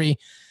century.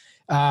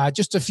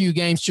 Just a few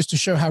games just to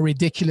show how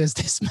ridiculous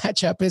this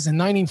matchup is. In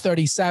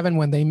 1937,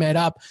 when they met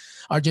up,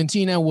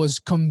 Argentina was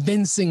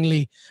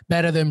convincingly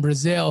better than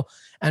Brazil,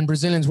 and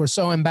Brazilians were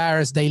so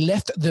embarrassed they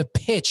left the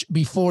pitch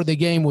before the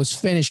game was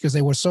finished because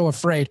they were so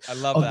afraid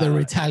of the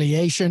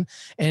retaliation.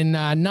 In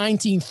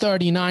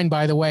 1939,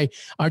 by the way,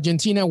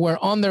 Argentina were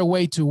on their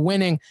way to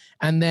winning,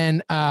 and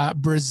then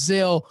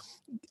Brazil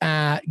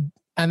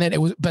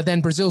but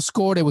then Brazil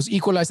scored, it was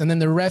equalized, and then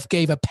the ref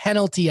gave a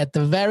penalty at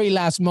the very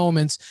last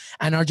moments,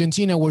 and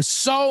Argentina were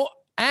so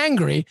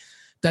angry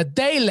that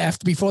they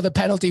left before the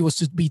penalty was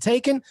to be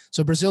taken.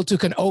 So Brazil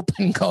took an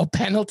open goal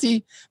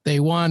penalty. They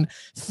won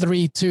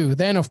 3-2.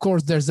 Then, of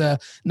course, there's a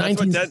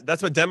 19...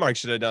 That's what Denmark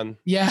should have done.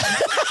 Yeah.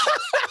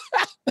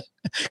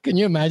 Can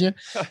you imagine?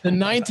 The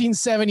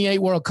 1978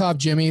 World Cup,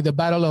 Jimmy, the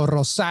Battle of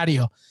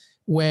Rosario,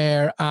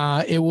 where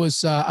it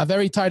was a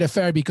very tight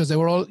affair because they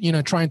were all,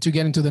 trying to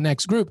get into the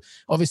next group.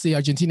 Obviously,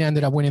 Argentina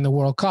ended up winning the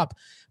World Cup.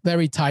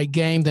 Very tight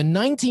game. The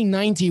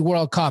 1990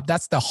 World Cup,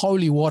 that's the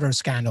holy water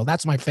scandal.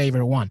 That's my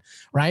favorite one,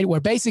 right? Where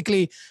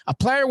basically a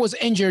player was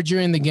injured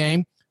during the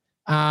game.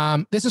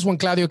 This is when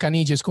Claudio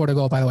Caniggia scored a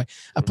goal, by the way.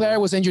 A player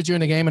was injured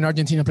during the game, an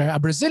Argentinian player. A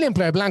Brazilian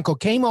player, Blanco,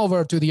 came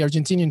over to the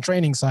Argentinian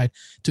training side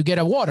to get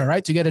a water,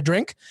 right? To get a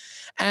drink.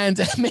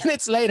 And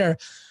minutes later,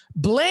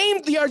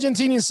 blamed the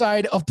Argentinian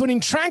side of putting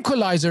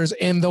tranquilizers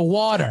in the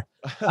water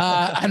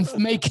and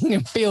making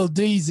him feel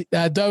dozy.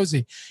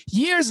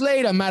 Years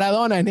later,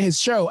 Maradona in his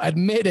show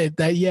admitted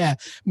that,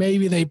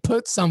 maybe they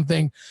put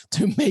something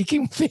to make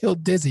him feel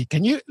dizzy.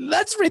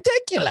 That's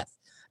ridiculous.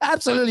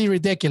 Absolutely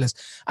ridiculous.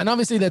 And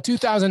obviously the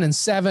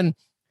 2007,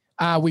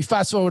 we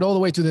fast forward all the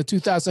way to the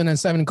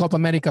 2007 Copa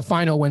America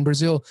final when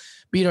Brazil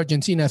beat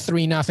Argentina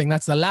 3-0.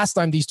 That's the last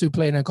time these two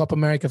played in a Copa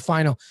America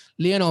final.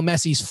 Lionel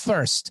Messi's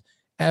first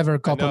ever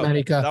Copa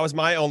America. That was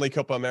my only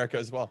Copa America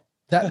as well.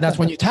 That's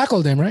when you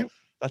tackled him, right?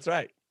 That's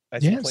right.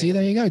 See,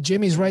 there you go.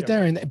 Jimmy's right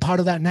there and part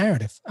of that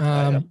narrative.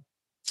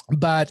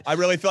 But I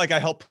really feel like I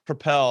helped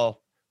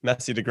propel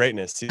Messi to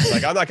greatness. He's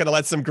like, I'm not going to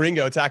let some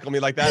gringo tackle me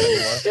like that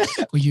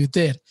anymore. Well, you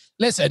did.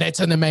 Listen, it's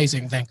an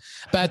amazing thing.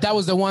 But that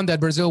was the one that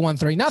Brazil won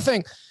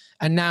 3-0.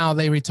 And now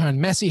they return.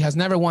 Messi has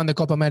never won the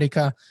Copa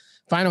America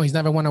final. He's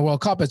never won a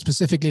World Cup, but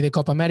specifically the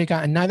Copa America.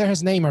 And neither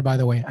has Neymar, by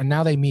the way. And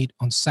now they meet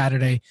on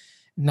Saturday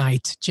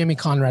night. Jimmy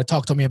Conrad,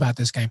 talk to me about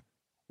this game.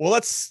 Well,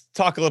 let's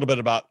talk a little bit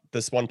about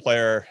this one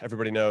player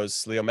everybody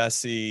knows, Leo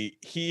Messi.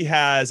 He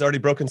has already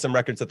broken some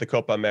records at the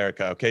Copa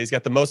America. Okay, he's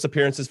got the most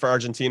appearances for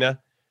Argentina.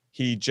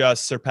 He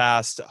just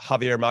surpassed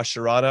Javier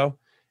Mascherano.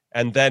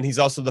 And then he's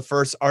also the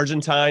first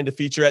Argentine to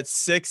feature at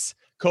 6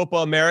 Copa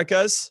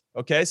Americas.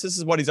 Okay, so this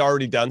is what he's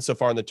already done so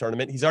far in the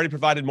tournament. He's already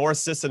provided more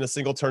assists in a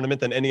single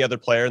tournament than any other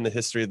player in the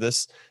history of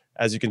this.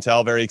 As you can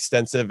tell, very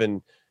extensive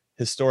and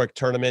historic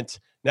tournament.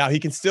 Now, he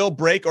can still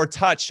break or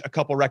touch a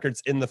couple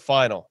records in the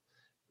final.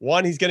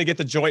 One, he's going to get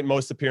the joint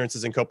most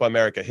appearances in Copa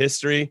America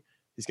history.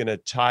 He's going to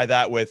tie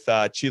that with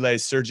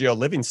Chile's Sergio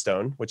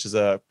Livingstone, which is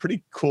a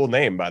pretty cool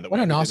name, by the way.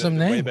 What an awesome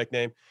name. Way back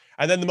name.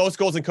 And then the most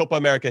goals in Copa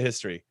America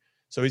history.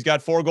 So he's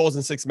got 4 goals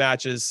in 6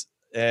 matches,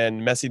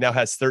 and Messi now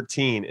has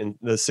 13 in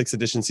the 6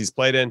 editions he's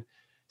played in.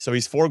 So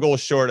he's 4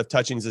 goals short of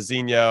touching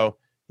Zizinho.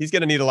 He's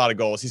going to need a lot of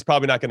goals. He's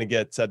probably not going to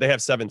get, they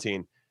have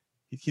 17.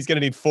 He's going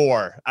to need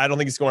 4. I don't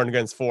think he's scoring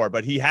against 4,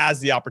 but he has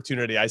the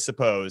opportunity, I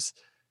suppose,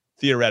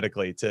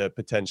 theoretically, to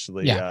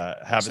potentially have.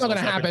 It's not going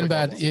to happen,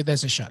 but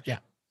there's a shot. Yeah.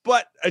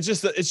 But it's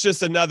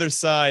just another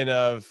sign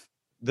of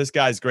this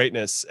guy's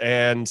greatness.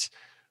 And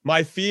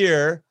my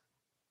fear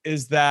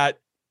is that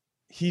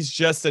he's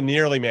just a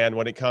nearly man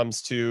when it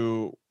comes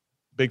to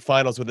big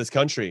finals with his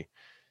country.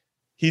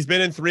 He's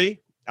been in 3.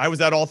 I was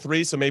at all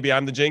 3, so maybe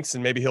I'm the jinx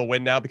and maybe he'll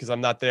win now because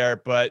I'm not there.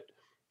 But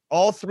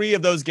all 3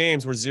 of those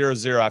games were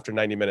 0-0 after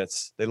 90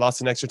 minutes. They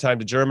lost in extra time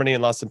to Germany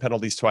and lost in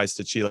penalties twice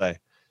to Chile.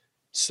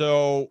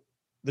 So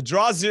the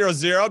draw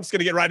 0-0, I'm just going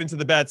to get right into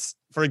the bets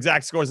for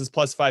exact scores is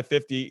plus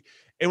 550.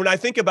 And when I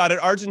think about it,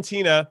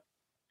 Argentina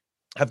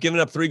have given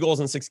up 3 goals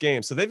in 6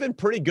 games. So they've been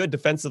pretty good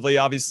defensively.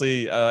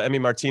 Obviously,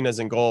 Emi Martinez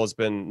in goal has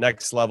been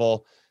next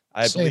level.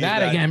 Say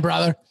that again,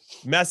 brother.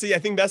 Messi, I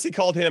think Messi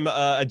called him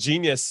a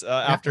genius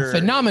after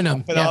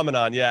phenomenon.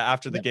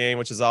 After the game,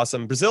 which is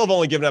awesome. Brazil have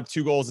only given up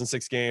 2 goals in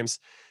 6 games,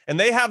 and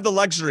they have the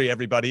luxury,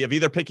 everybody, of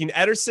either picking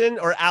Ederson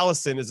or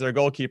Alisson as their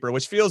goalkeeper,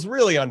 which feels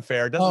really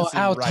unfair. Doesn't seem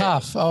how right.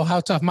 tough! Oh, how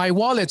tough! My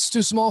wallet's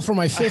too small for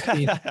my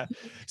 50.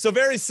 So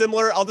very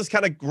similar. I'll just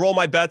kind of roll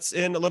my bets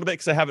in a little bit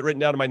because I have it written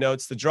down in my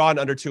notes. The draw in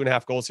under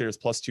 2.5 goals here is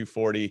plus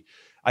 240.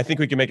 I think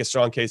we can make a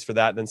strong case for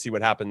that, and then see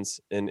what happens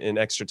in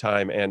extra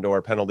time and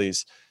or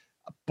penalties.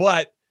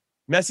 But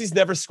Messi's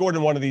never scored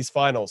in one of these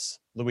finals,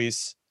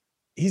 Luis.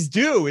 He's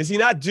due. Is he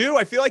not due?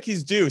 I feel like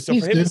he's due. So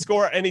for him to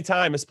score any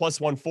time is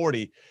plus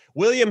 140.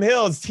 William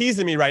Hill is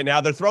teasing me right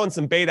now. They're throwing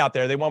some bait out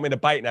there. They want me to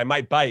bite, and I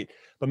might bite.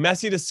 But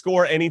Messi to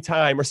score any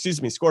time, or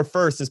score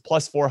first, is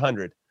plus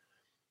 400.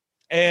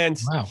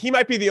 And he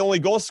might be the only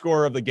goal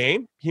scorer of the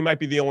game. He might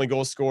be the only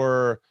goal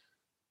scorer.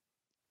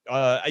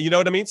 You know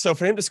what I mean? So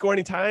for him to score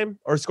any time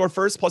or score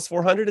first, plus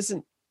 400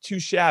 isn't too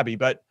shabby,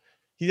 but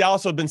he's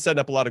also been setting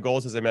up a lot of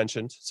goals, as I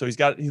mentioned. So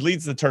he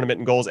leads the tournament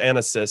in goals and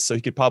assists. So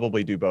he could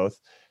probably do both.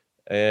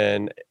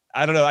 And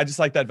I don't know. I just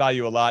like that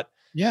value a lot.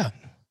 Yeah.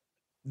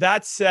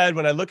 That said,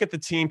 when I look at the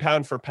team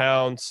pound for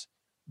pound,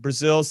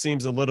 Brazil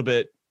seems a little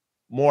bit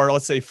more,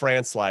 let's say,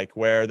 France-like,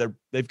 where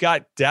they've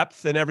got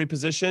depth in every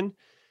position,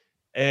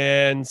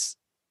 and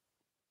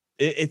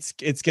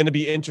it's going to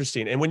be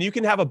interesting. And when you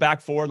can have a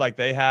back four like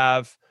they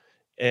have,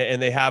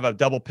 and they have a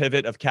double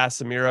pivot of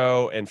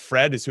Casemiro and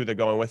Fred is who they're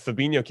going with.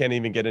 Fabinho can't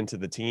even get into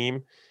the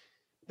team.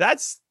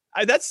 That's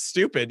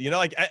stupid. You know,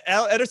 like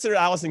Ederson or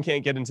Alisson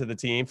can't get into the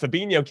team.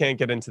 Fabinho can't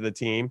get into the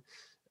team.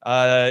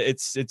 It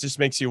just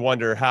makes you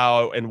wonder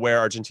how and where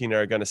Argentina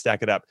are going to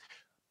stack it up.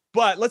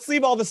 But let's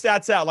leave all the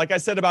stats out. Like I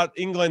said about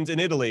England and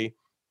Italy,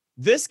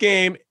 this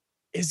game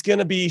is going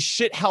to be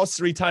shit house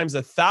 3 times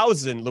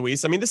 1,000,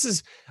 Luis. I mean, this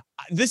is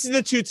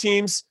the two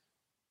teams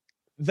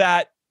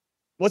that,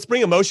 let's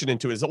bring emotion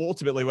into it, is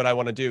ultimately what I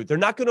want to do. They're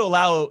not going to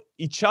allow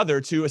each other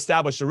to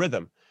establish a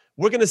rhythm.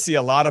 We're going to see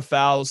a lot of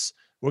fouls.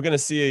 We're going to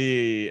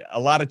see a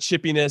lot of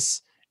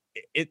chippiness.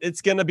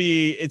 It's going to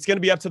be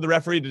up to the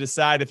referee to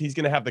decide if he's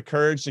going to have the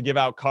courage to give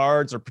out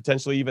cards or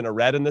potentially even a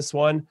red in this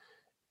one.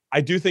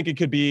 I do think it's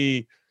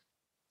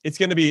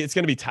going to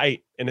be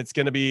tight, and it's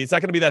not going to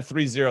be that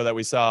 3-0 that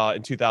we saw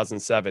in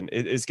 2007.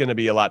 It's going to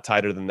be a lot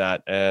tighter than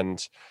that.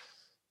 And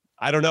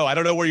I don't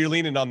know where you're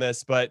leaning on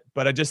this, but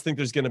I just think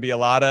there's going to be a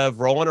lot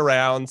of rolling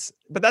around.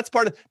 But that's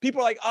part of,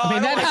 people are like, oh, I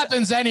mean, that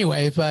happens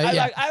anyway. But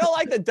yeah, I don't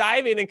like the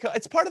diving, and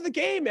it's part of the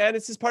game, man.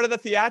 It's just part of the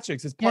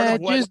theatrics. It's part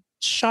of what. Just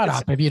shut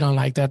up if you don't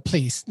like that,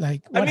 please.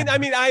 Like, whatever. I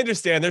mean, I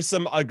understand there's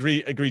some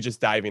egregious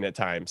diving at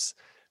times,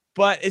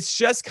 but it's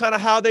just kind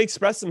of how they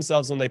express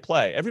themselves when they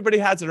play. Everybody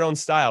has their own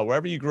style.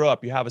 Wherever you grew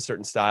up, you have a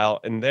certain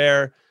style, and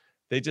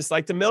they just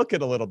like to milk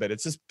it a little bit.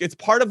 It's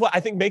part of what I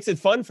think makes it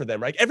fun for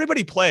them, right?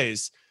 Everybody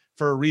plays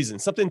for a reason.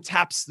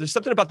 There's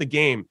something about the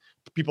game.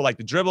 People like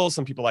the dribble,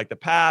 some people like the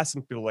pass,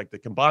 some people like the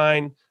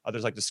combine,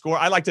 others like to score.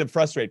 I like to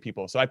frustrate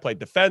people. So I played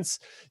defense,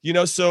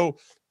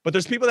 but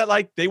there's people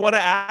that they want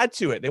to add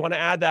to it. They want to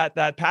add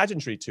that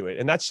pageantry to it.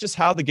 And that's just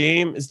how the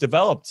game is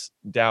developed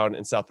down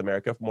in South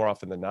America more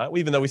often than not,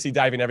 even though we see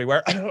diving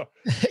everywhere.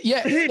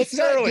 Yeah,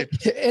 exactly.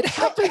 It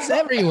happens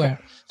everywhere.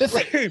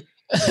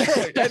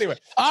 Anyway.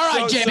 All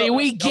right, Jimmy,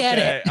 we get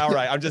it. All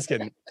right. I'm just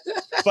kidding.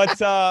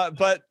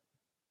 But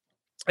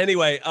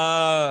anyway,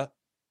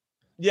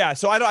 yeah,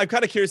 so I'm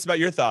kind of curious about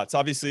your thoughts.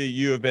 Obviously,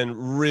 you have been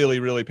really,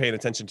 really paying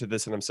attention to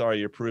this, and I'm sorry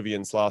your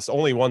Peruvians lost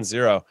only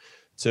 1-0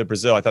 to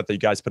Brazil. I thought that you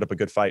guys put up a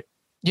good fight.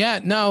 Yeah,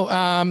 no,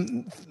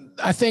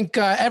 I think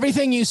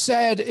everything you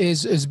said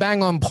is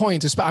bang on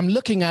point. I'm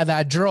looking at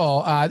that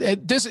draw.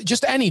 This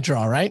just any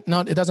draw, right?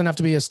 It doesn't have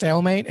to be a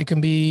stalemate. It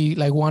can be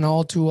like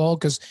 1-1, 2-2,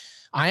 because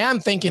I am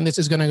thinking this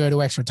is going to go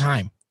to extra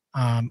time.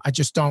 I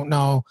just don't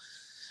know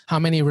how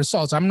many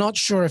results. I'm not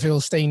sure if it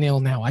will stay 0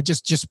 now. I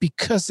just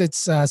because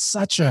it's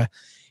such a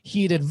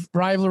heated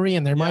rivalry,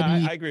 and there might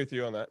be. I agree with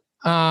you on that.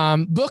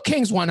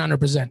 Bookings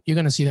 100%. You're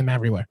going to see them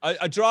everywhere.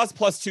 A draw's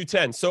plus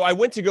 210. So I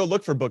went to go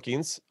look for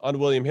bookings on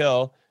William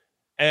Hill,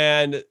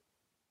 and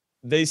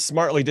they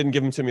smartly didn't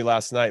give them to me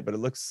last night, but it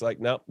looks like,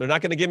 no, they're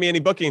not going to give me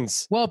any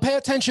bookings. Well, pay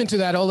attention to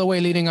that all the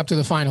way leading up to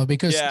the final,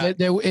 because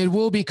it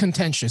will be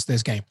contentious,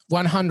 this game.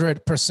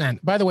 100%.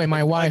 By the way,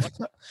 my wife.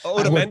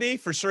 Otamendi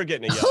for sure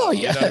getting a yellow. Oh,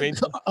 yeah. You know what I mean?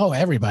 Oh,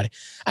 everybody.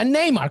 And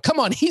Neymar,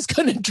 come on. He's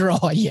going to draw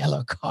a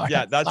yellow card.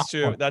 Yeah, that's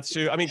true. That's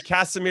true. I mean,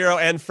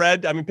 Casemiro and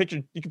Fred, I mean,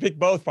 you can pick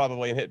both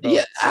probably and hit both.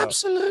 Yeah, so.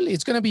 Absolutely.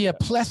 It's going to be a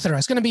plethora.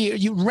 It's going to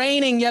be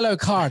raining yellow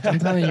cards. I'm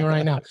telling you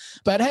right now.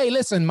 But hey,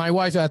 listen, my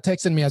wife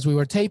texted me as we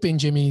were taping,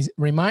 Jimmy,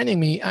 reminding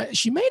me,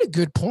 she made a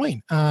good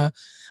point.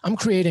 I'm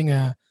creating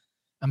a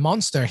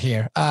monster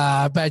here.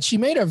 But she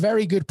made a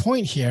very good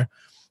point here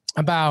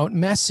about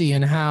Messi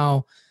and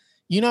how,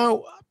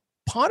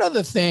 part of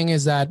the thing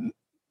is that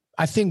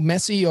I think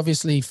Messi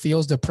obviously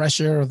feels the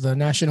pressure of the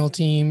national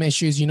team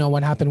issues.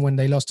 What happened when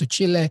they lost to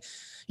Chile,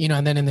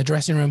 and then in the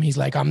dressing room, he's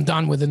like, I'm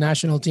done with the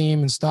national team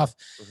and stuff,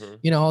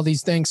 all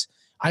these things.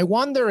 I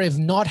wonder if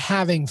not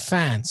having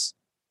fans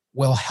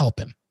will help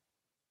him.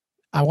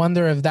 I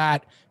wonder if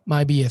that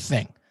might be a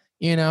thing.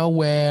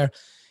 where,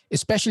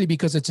 especially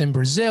because it's in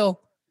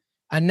Brazil,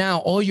 and now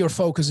all you're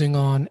focusing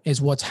on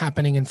is what's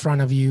happening in front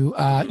of you.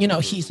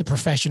 He's the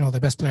professional, the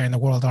best player in the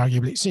world,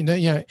 arguably.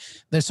 So,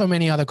 there's so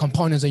many other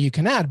components that you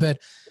can add, but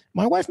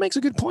my wife makes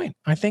a good point.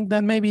 I think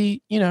that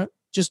maybe,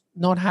 just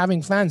not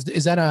having fans,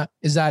 is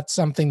that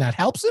something that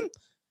helps him,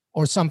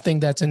 or something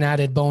that's an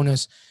added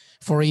bonus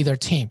for either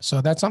team? So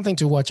that's something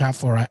to watch out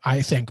for,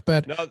 I think.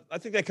 But no, I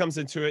think that comes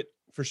into it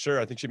for sure.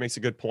 I think she makes a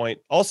good point.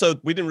 Also,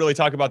 we didn't really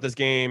talk about this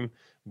game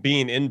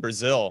being in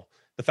Brazil.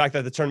 The fact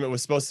that the tournament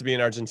was supposed to be in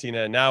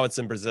Argentina, and now it's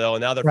in Brazil,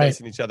 and now they're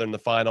facing each other in the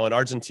final. And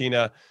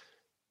Argentina,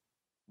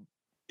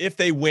 if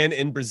they win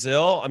in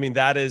Brazil, I mean,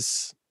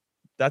 that's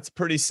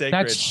pretty sacred.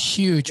 That's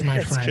huge,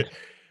 my friend.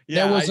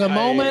 Yeah, there was a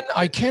moment,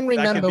 I can't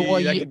remember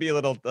that could be a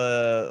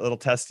little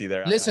testy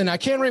there. Listen, I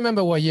can't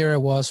remember what year it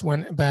was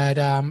but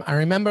I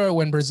remember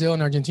when Brazil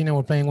and Argentina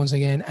were playing once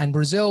again, and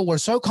Brazil were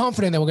so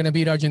confident they were going to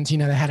beat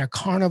Argentina. They had a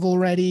carnival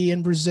ready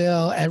in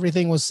Brazil.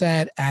 Everything was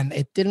set, and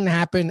it didn't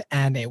happen.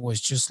 And it was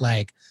just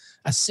like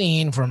a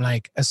scene from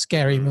like a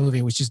scary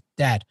movie, which is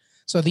dead.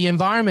 So the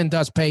environment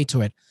does pay to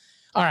it.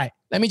 All right.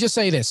 Let me just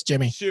say this,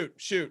 Jimmy.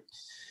 Shoot.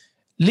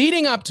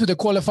 Leading up to the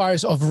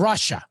qualifiers of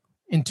Russia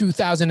in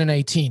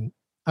 2018,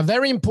 a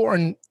very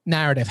important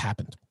narrative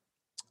happened.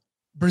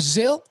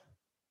 Brazil,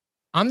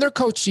 under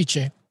Coach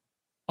Chiche,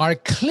 are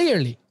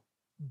clearly,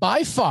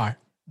 by far,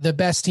 the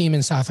best team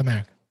in South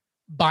America.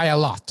 By a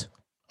lot,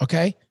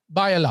 okay?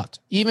 By a lot,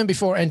 even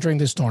before entering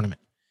this tournament.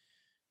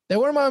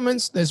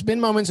 There's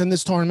been moments in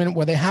this tournament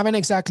where they haven't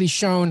exactly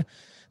shown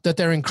that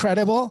they're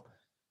incredible,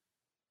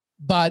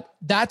 but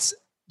that's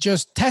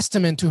just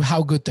testament to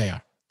how good they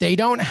are. They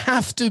don't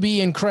have to be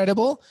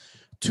incredible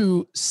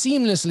to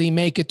seamlessly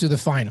make it to the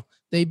final.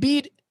 They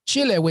beat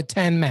Chile with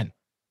 10 men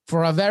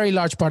for a very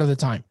large part of the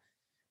time.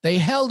 They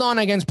held on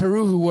against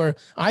Peru, who were,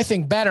 I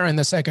think, better in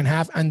the second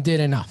half and did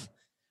enough,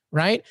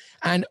 right?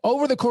 And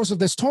over the course of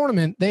this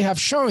tournament, they have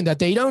shown that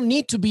they don't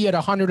need to be at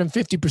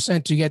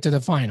 150% to get to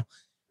the final.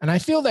 And I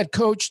feel that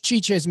Coach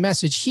Chiche's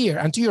message here,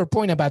 and to your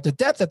point about the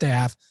depth that they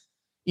have,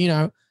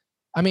 we're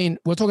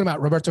talking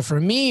about Roberto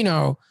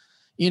Firmino,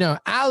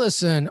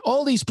 Allison,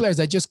 all these players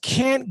that just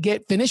can't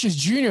get. Vinicius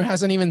Jr.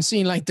 hasn't even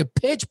seen like the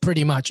pitch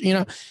pretty much.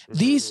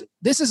 This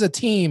is a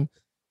team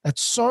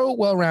that's so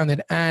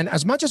well-rounded. And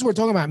as much as we're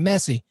talking about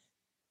Messi,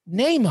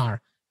 Neymar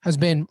has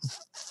been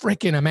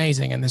freaking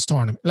amazing in this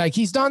tournament. Like,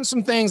 he's done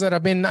some things that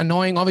have been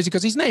annoying, obviously,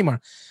 because he's Neymar.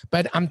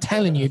 But I'm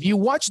telling you, if you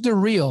watch the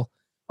reel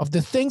of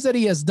the things that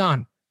he has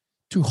done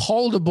to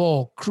hold the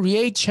ball,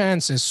 create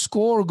chances,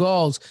 score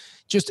goals,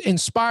 just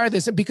inspire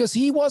this, because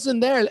he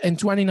wasn't there in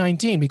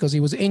 2019 because he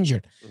was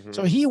injured. Mm-hmm.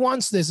 So he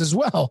wants this as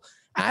well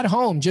at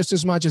home just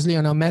as much as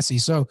Lionel Messi.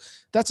 So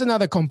that's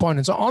another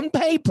component. So on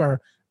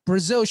paper,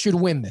 Brazil should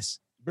win this.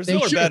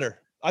 Brazil are better.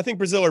 I think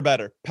Brazil are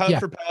better. Pound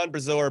for pound,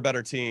 Brazil are a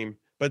better team,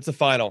 but it's a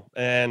final.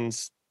 And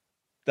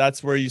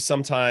that's where you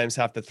sometimes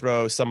have to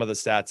throw some of the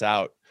stats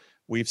out.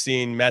 We've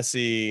seen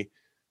Messi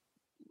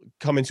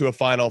come into a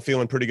final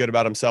feeling pretty good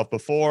about himself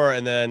before,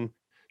 and then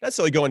not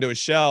necessarily go into a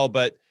shell,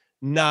 but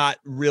not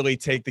really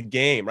take the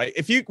game, right?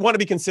 If you want to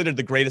be considered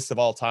the greatest of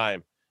all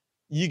time,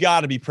 you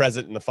got to be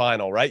present in the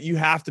final, right? You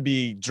have to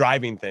be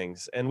driving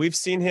things. And we've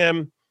seen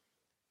him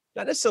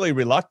not necessarily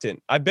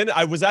reluctant.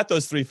 I was at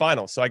those three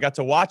finals, so I got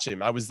to watch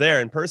him. I was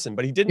there in person,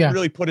 but he didn't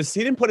really put his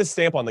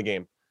stamp on the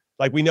game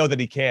like we know that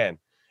he can.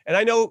 And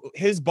I know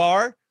his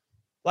bar,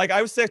 like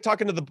I was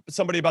talking to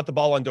somebody about the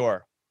Ballon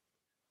d'Or.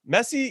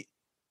 Messi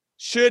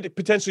should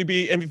potentially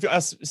be, and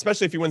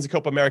especially if he wins the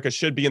Copa America,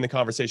 should be in the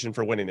conversation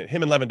for winning it.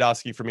 Him and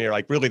Lewandowski, for me, are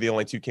like really the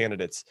only two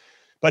candidates.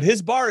 But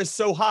his bar is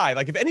so high.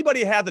 Like, if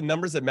anybody had the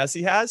numbers that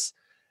Messi has,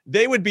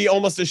 they would be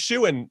almost a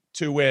shoo-in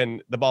to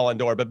win the Ballon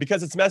d'Or. But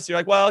because it's Messi, you're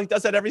like, well, he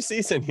does that every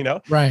season,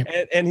 Right.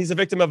 And he's a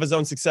victim of his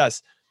own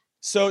success.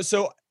 So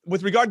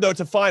with regard, though,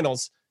 to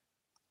finals,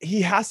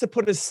 he has to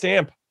put his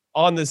stamp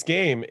on this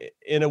game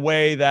in a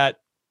way that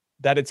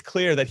it's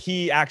clear that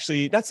he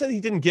actually, not saying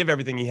he didn't give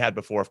everything he had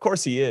before. Of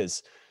course he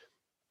is.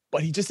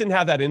 But he just didn't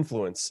have that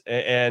influence.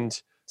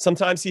 And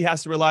sometimes he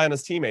has to rely on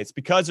his teammates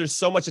because there's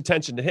so much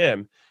attention to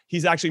him.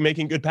 He's actually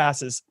making good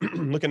passes.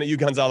 Looking at you,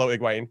 Gonzalo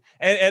Higuain.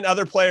 And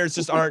other players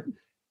just aren't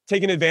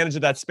taking advantage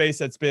of that space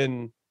that's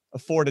been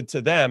afforded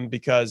to them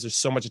because there's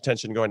so much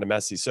attention going to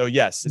Messi. So,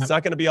 yes, it's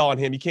not going to be all on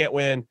him. You can't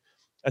win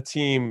a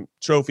team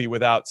trophy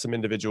without some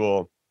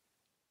individual,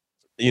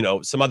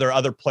 some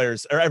other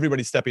players or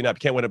everybody stepping up. You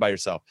can't win it by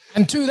yourself.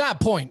 And to that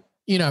point,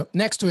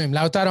 next to him,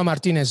 Lautaro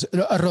Martinez,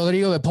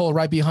 Rodrigo de Paul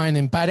right behind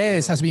him.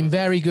 Paredes has been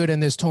very good in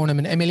this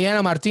tournament.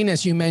 Emiliano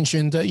Martinez, you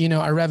mentioned,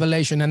 a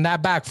revelation, and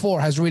that back four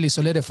has really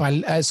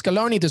solidified.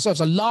 Scaloni deserves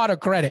a lot of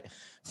credit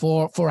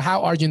for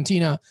how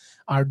Argentina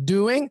are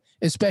doing,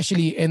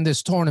 especially in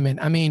this tournament.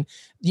 I mean,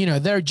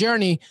 their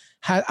journey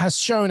has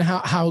shown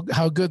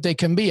how good they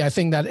can be. I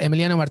think that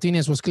Emiliano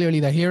Martinez was clearly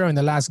the hero in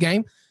the last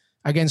game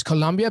against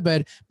Colombia,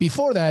 but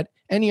before that,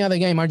 any other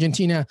game,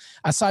 Argentina,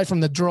 aside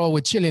from the draw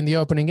with Chile in the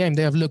opening game,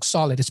 they have looked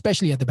solid,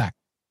 especially at the back.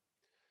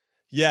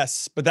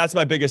 Yes, but that's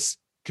my biggest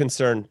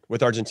concern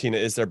with Argentina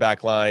is their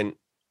back line.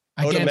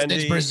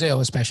 Against Brazil,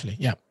 especially,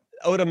 yeah.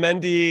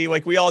 Otamendi,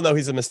 like we all know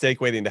he's a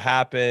mistake waiting to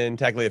happen.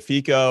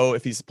 Tagliafico,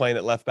 if he's playing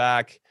at left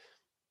back,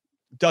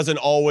 doesn't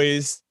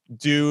always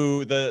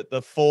do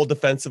the full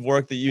defensive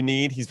work that you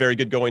need. He's very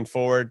good going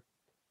forward.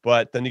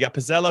 But then you got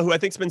Pizzella, who I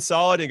think's been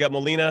solid. You got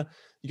Molina.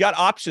 You got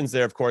options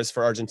there, of course,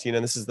 for Argentina.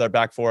 And this is their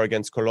back four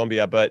against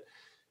Colombia. But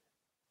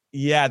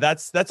yeah,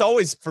 that's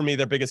always for me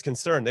their biggest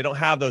concern. They don't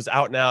have those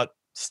out and out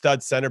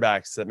stud center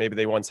backs that maybe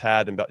they once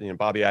had, and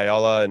Bobby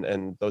Ayala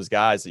and those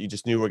guys that you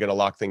just knew were going to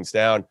lock things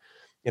down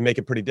and make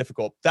it pretty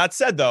difficult. That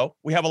said, though,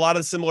 we have a lot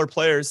of similar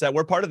players that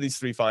were part of these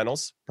three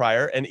finals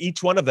prior, and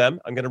each one of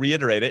them, I'm going to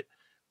reiterate it,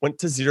 went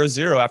to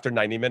 0-0 after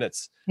 90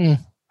 minutes.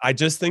 I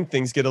just think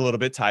things get a little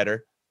bit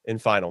tighter in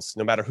finals,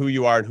 no matter who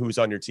you are and who's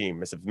on your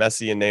team,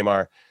 Messi and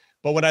Neymar.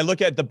 But when I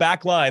look at the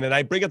back line, and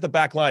I bring up the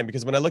back line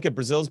because when I look at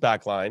Brazil's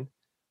back line,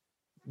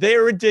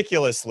 they're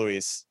ridiculous,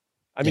 Luis.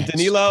 I mean, yes.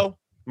 Danilo,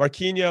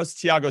 Marquinhos,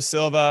 Thiago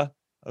Silva,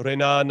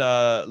 Renan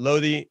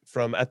Lodi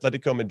from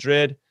Atletico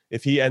Madrid.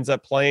 If he ends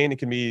up playing, it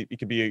could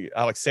be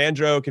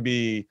Alexandro, it could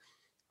be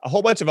a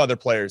whole bunch of other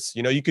players.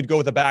 You could go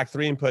with a back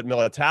three and put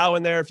Militao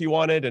in there if you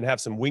wanted and have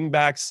some wing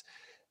backs.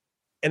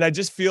 And I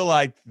just feel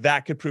like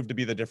that could prove to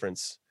be the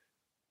difference.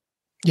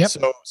 Yep.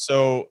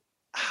 So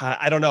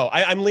I don't know.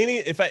 I'm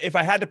leaning, if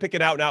I had to pick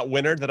an out and out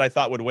winner that I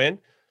thought would win,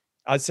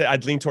 I'd say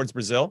I'd lean towards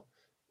Brazil.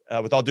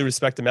 With all due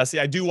respect to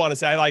Messi, I do want to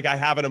say I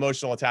have an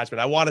emotional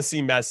attachment. I want to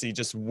see Messi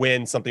just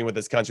win something with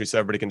this country so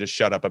everybody can just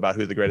shut up about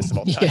who the greatest of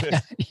all time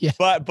is. Yeah.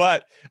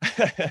 But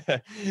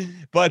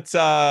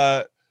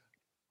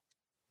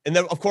and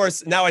then of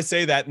course now I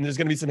say that and there's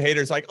going to be some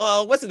haters like,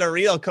 oh, it wasn't a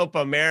real Copa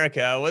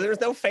America. Well,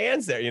 there's no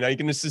fans there. You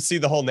can just see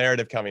the whole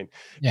narrative coming.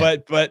 Yeah.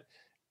 But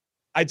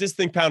I just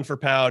think pound for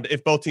pound,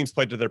 if both teams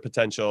played to their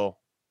potential,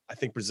 I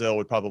think Brazil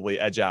would probably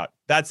edge out.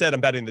 That said, I'm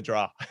betting the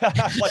draw.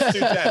 Plus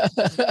 210.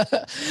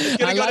 It's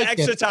going to go to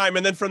extra time,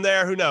 and then from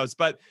there, who knows?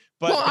 But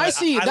I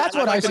see. That's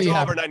what I see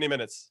happening. Over 90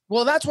 minutes.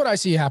 Well, that's what I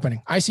see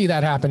happening. I see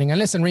that happening. And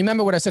listen,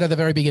 remember what I said at the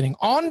very beginning.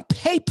 On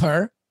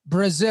paper,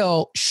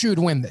 Brazil should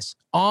win this.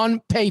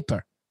 On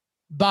paper,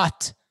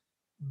 but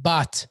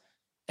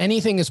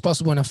anything is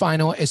possible in a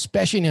final,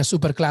 especially in a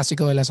Super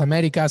Clásico de las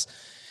Américas.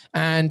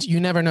 And you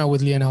never know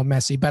with Lionel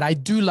Messi, but I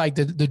do like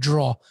the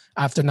draw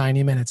after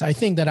 90 minutes. I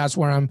think that's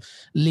where I'm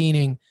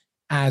leaning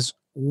as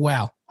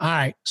well. All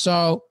right.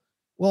 So,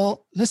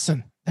 well,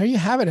 listen, there you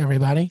have it,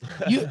 everybody.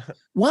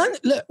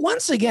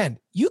 Once again,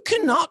 you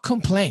cannot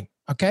complain.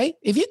 Okay.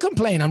 If you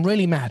complain, I'm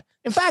really mad.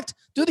 In fact,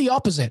 do the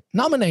opposite.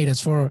 Nominate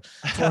us for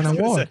an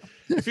award.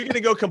 If you're going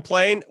to go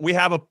complain, we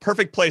have a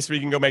perfect place where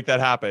you can go make that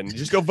happen. You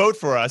just go vote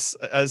for us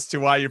as to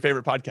why your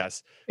favorite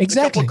podcast.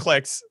 Exactly. A couple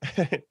clicks.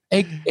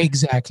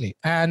 Exactly.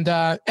 And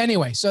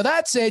anyway, so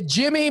that's it.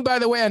 Jimmy, by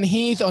the way, and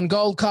Heath on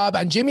Gold Cup.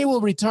 And Jimmy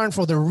will return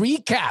for the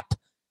recap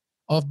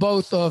of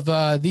both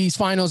of these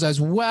finals as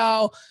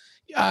well.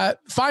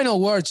 Final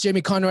words,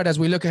 Jimmy Conrad, as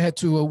we look ahead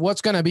to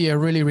what's going to be a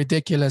really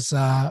ridiculous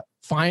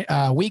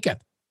weekend.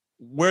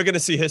 We're going to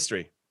see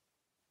history.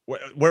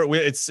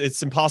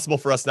 It's impossible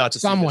for us not to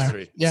see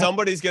history. Yeah.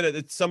 Somebody's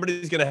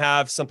gonna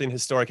have something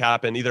historic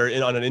happen, either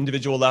on an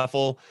individual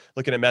level,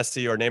 looking at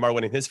Messi or Neymar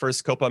winning his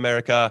first Copa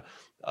America,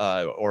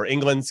 or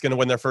England's gonna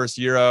win their first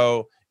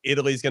Euro,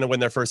 Italy's gonna win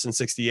their first in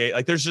 '68.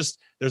 Like there's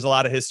a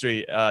lot of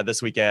history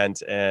this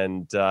weekend,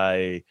 and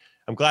I'm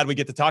glad we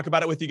get to talk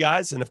about it with you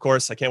guys. And of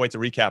course, I can't wait to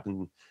recap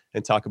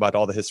and talk about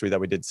all the history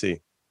that we did see.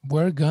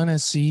 We're going to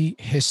see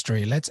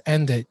history. Let's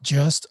end it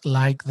just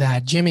like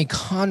that. Jimmy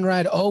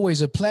Conrad,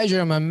 always a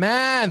pleasure, my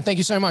man. Thank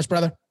you so much,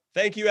 brother.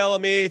 Thank you,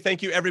 LME.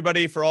 Thank you,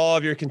 everybody, for all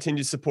of your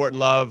continued support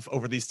and love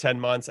over these 10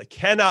 months. I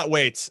cannot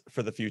wait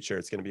for the future.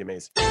 It's going to be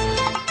amazing.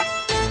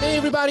 Hey,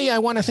 everybody. I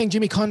want to thank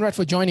Jimmy Conrad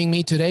for joining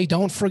me today.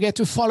 Don't forget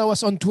to follow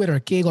us on Twitter,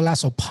 Que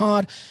Golazo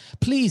Pod.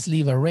 Please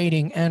leave a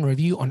rating and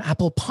review on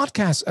Apple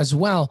Podcasts as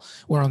well.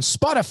 We're on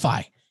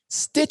Spotify,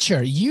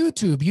 Stitcher,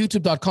 YouTube,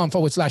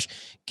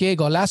 youtube.com/Que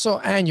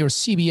Golazo, and your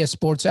CBS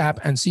Sports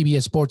app and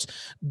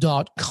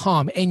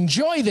cbssports.com.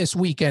 Enjoy this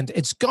weekend.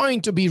 It's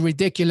going to be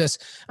ridiculous.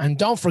 And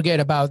don't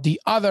forget about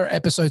the other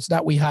episodes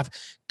that we have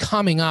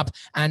coming up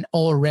and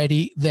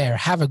already there.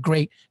 Have a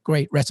great,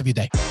 great rest of your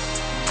day.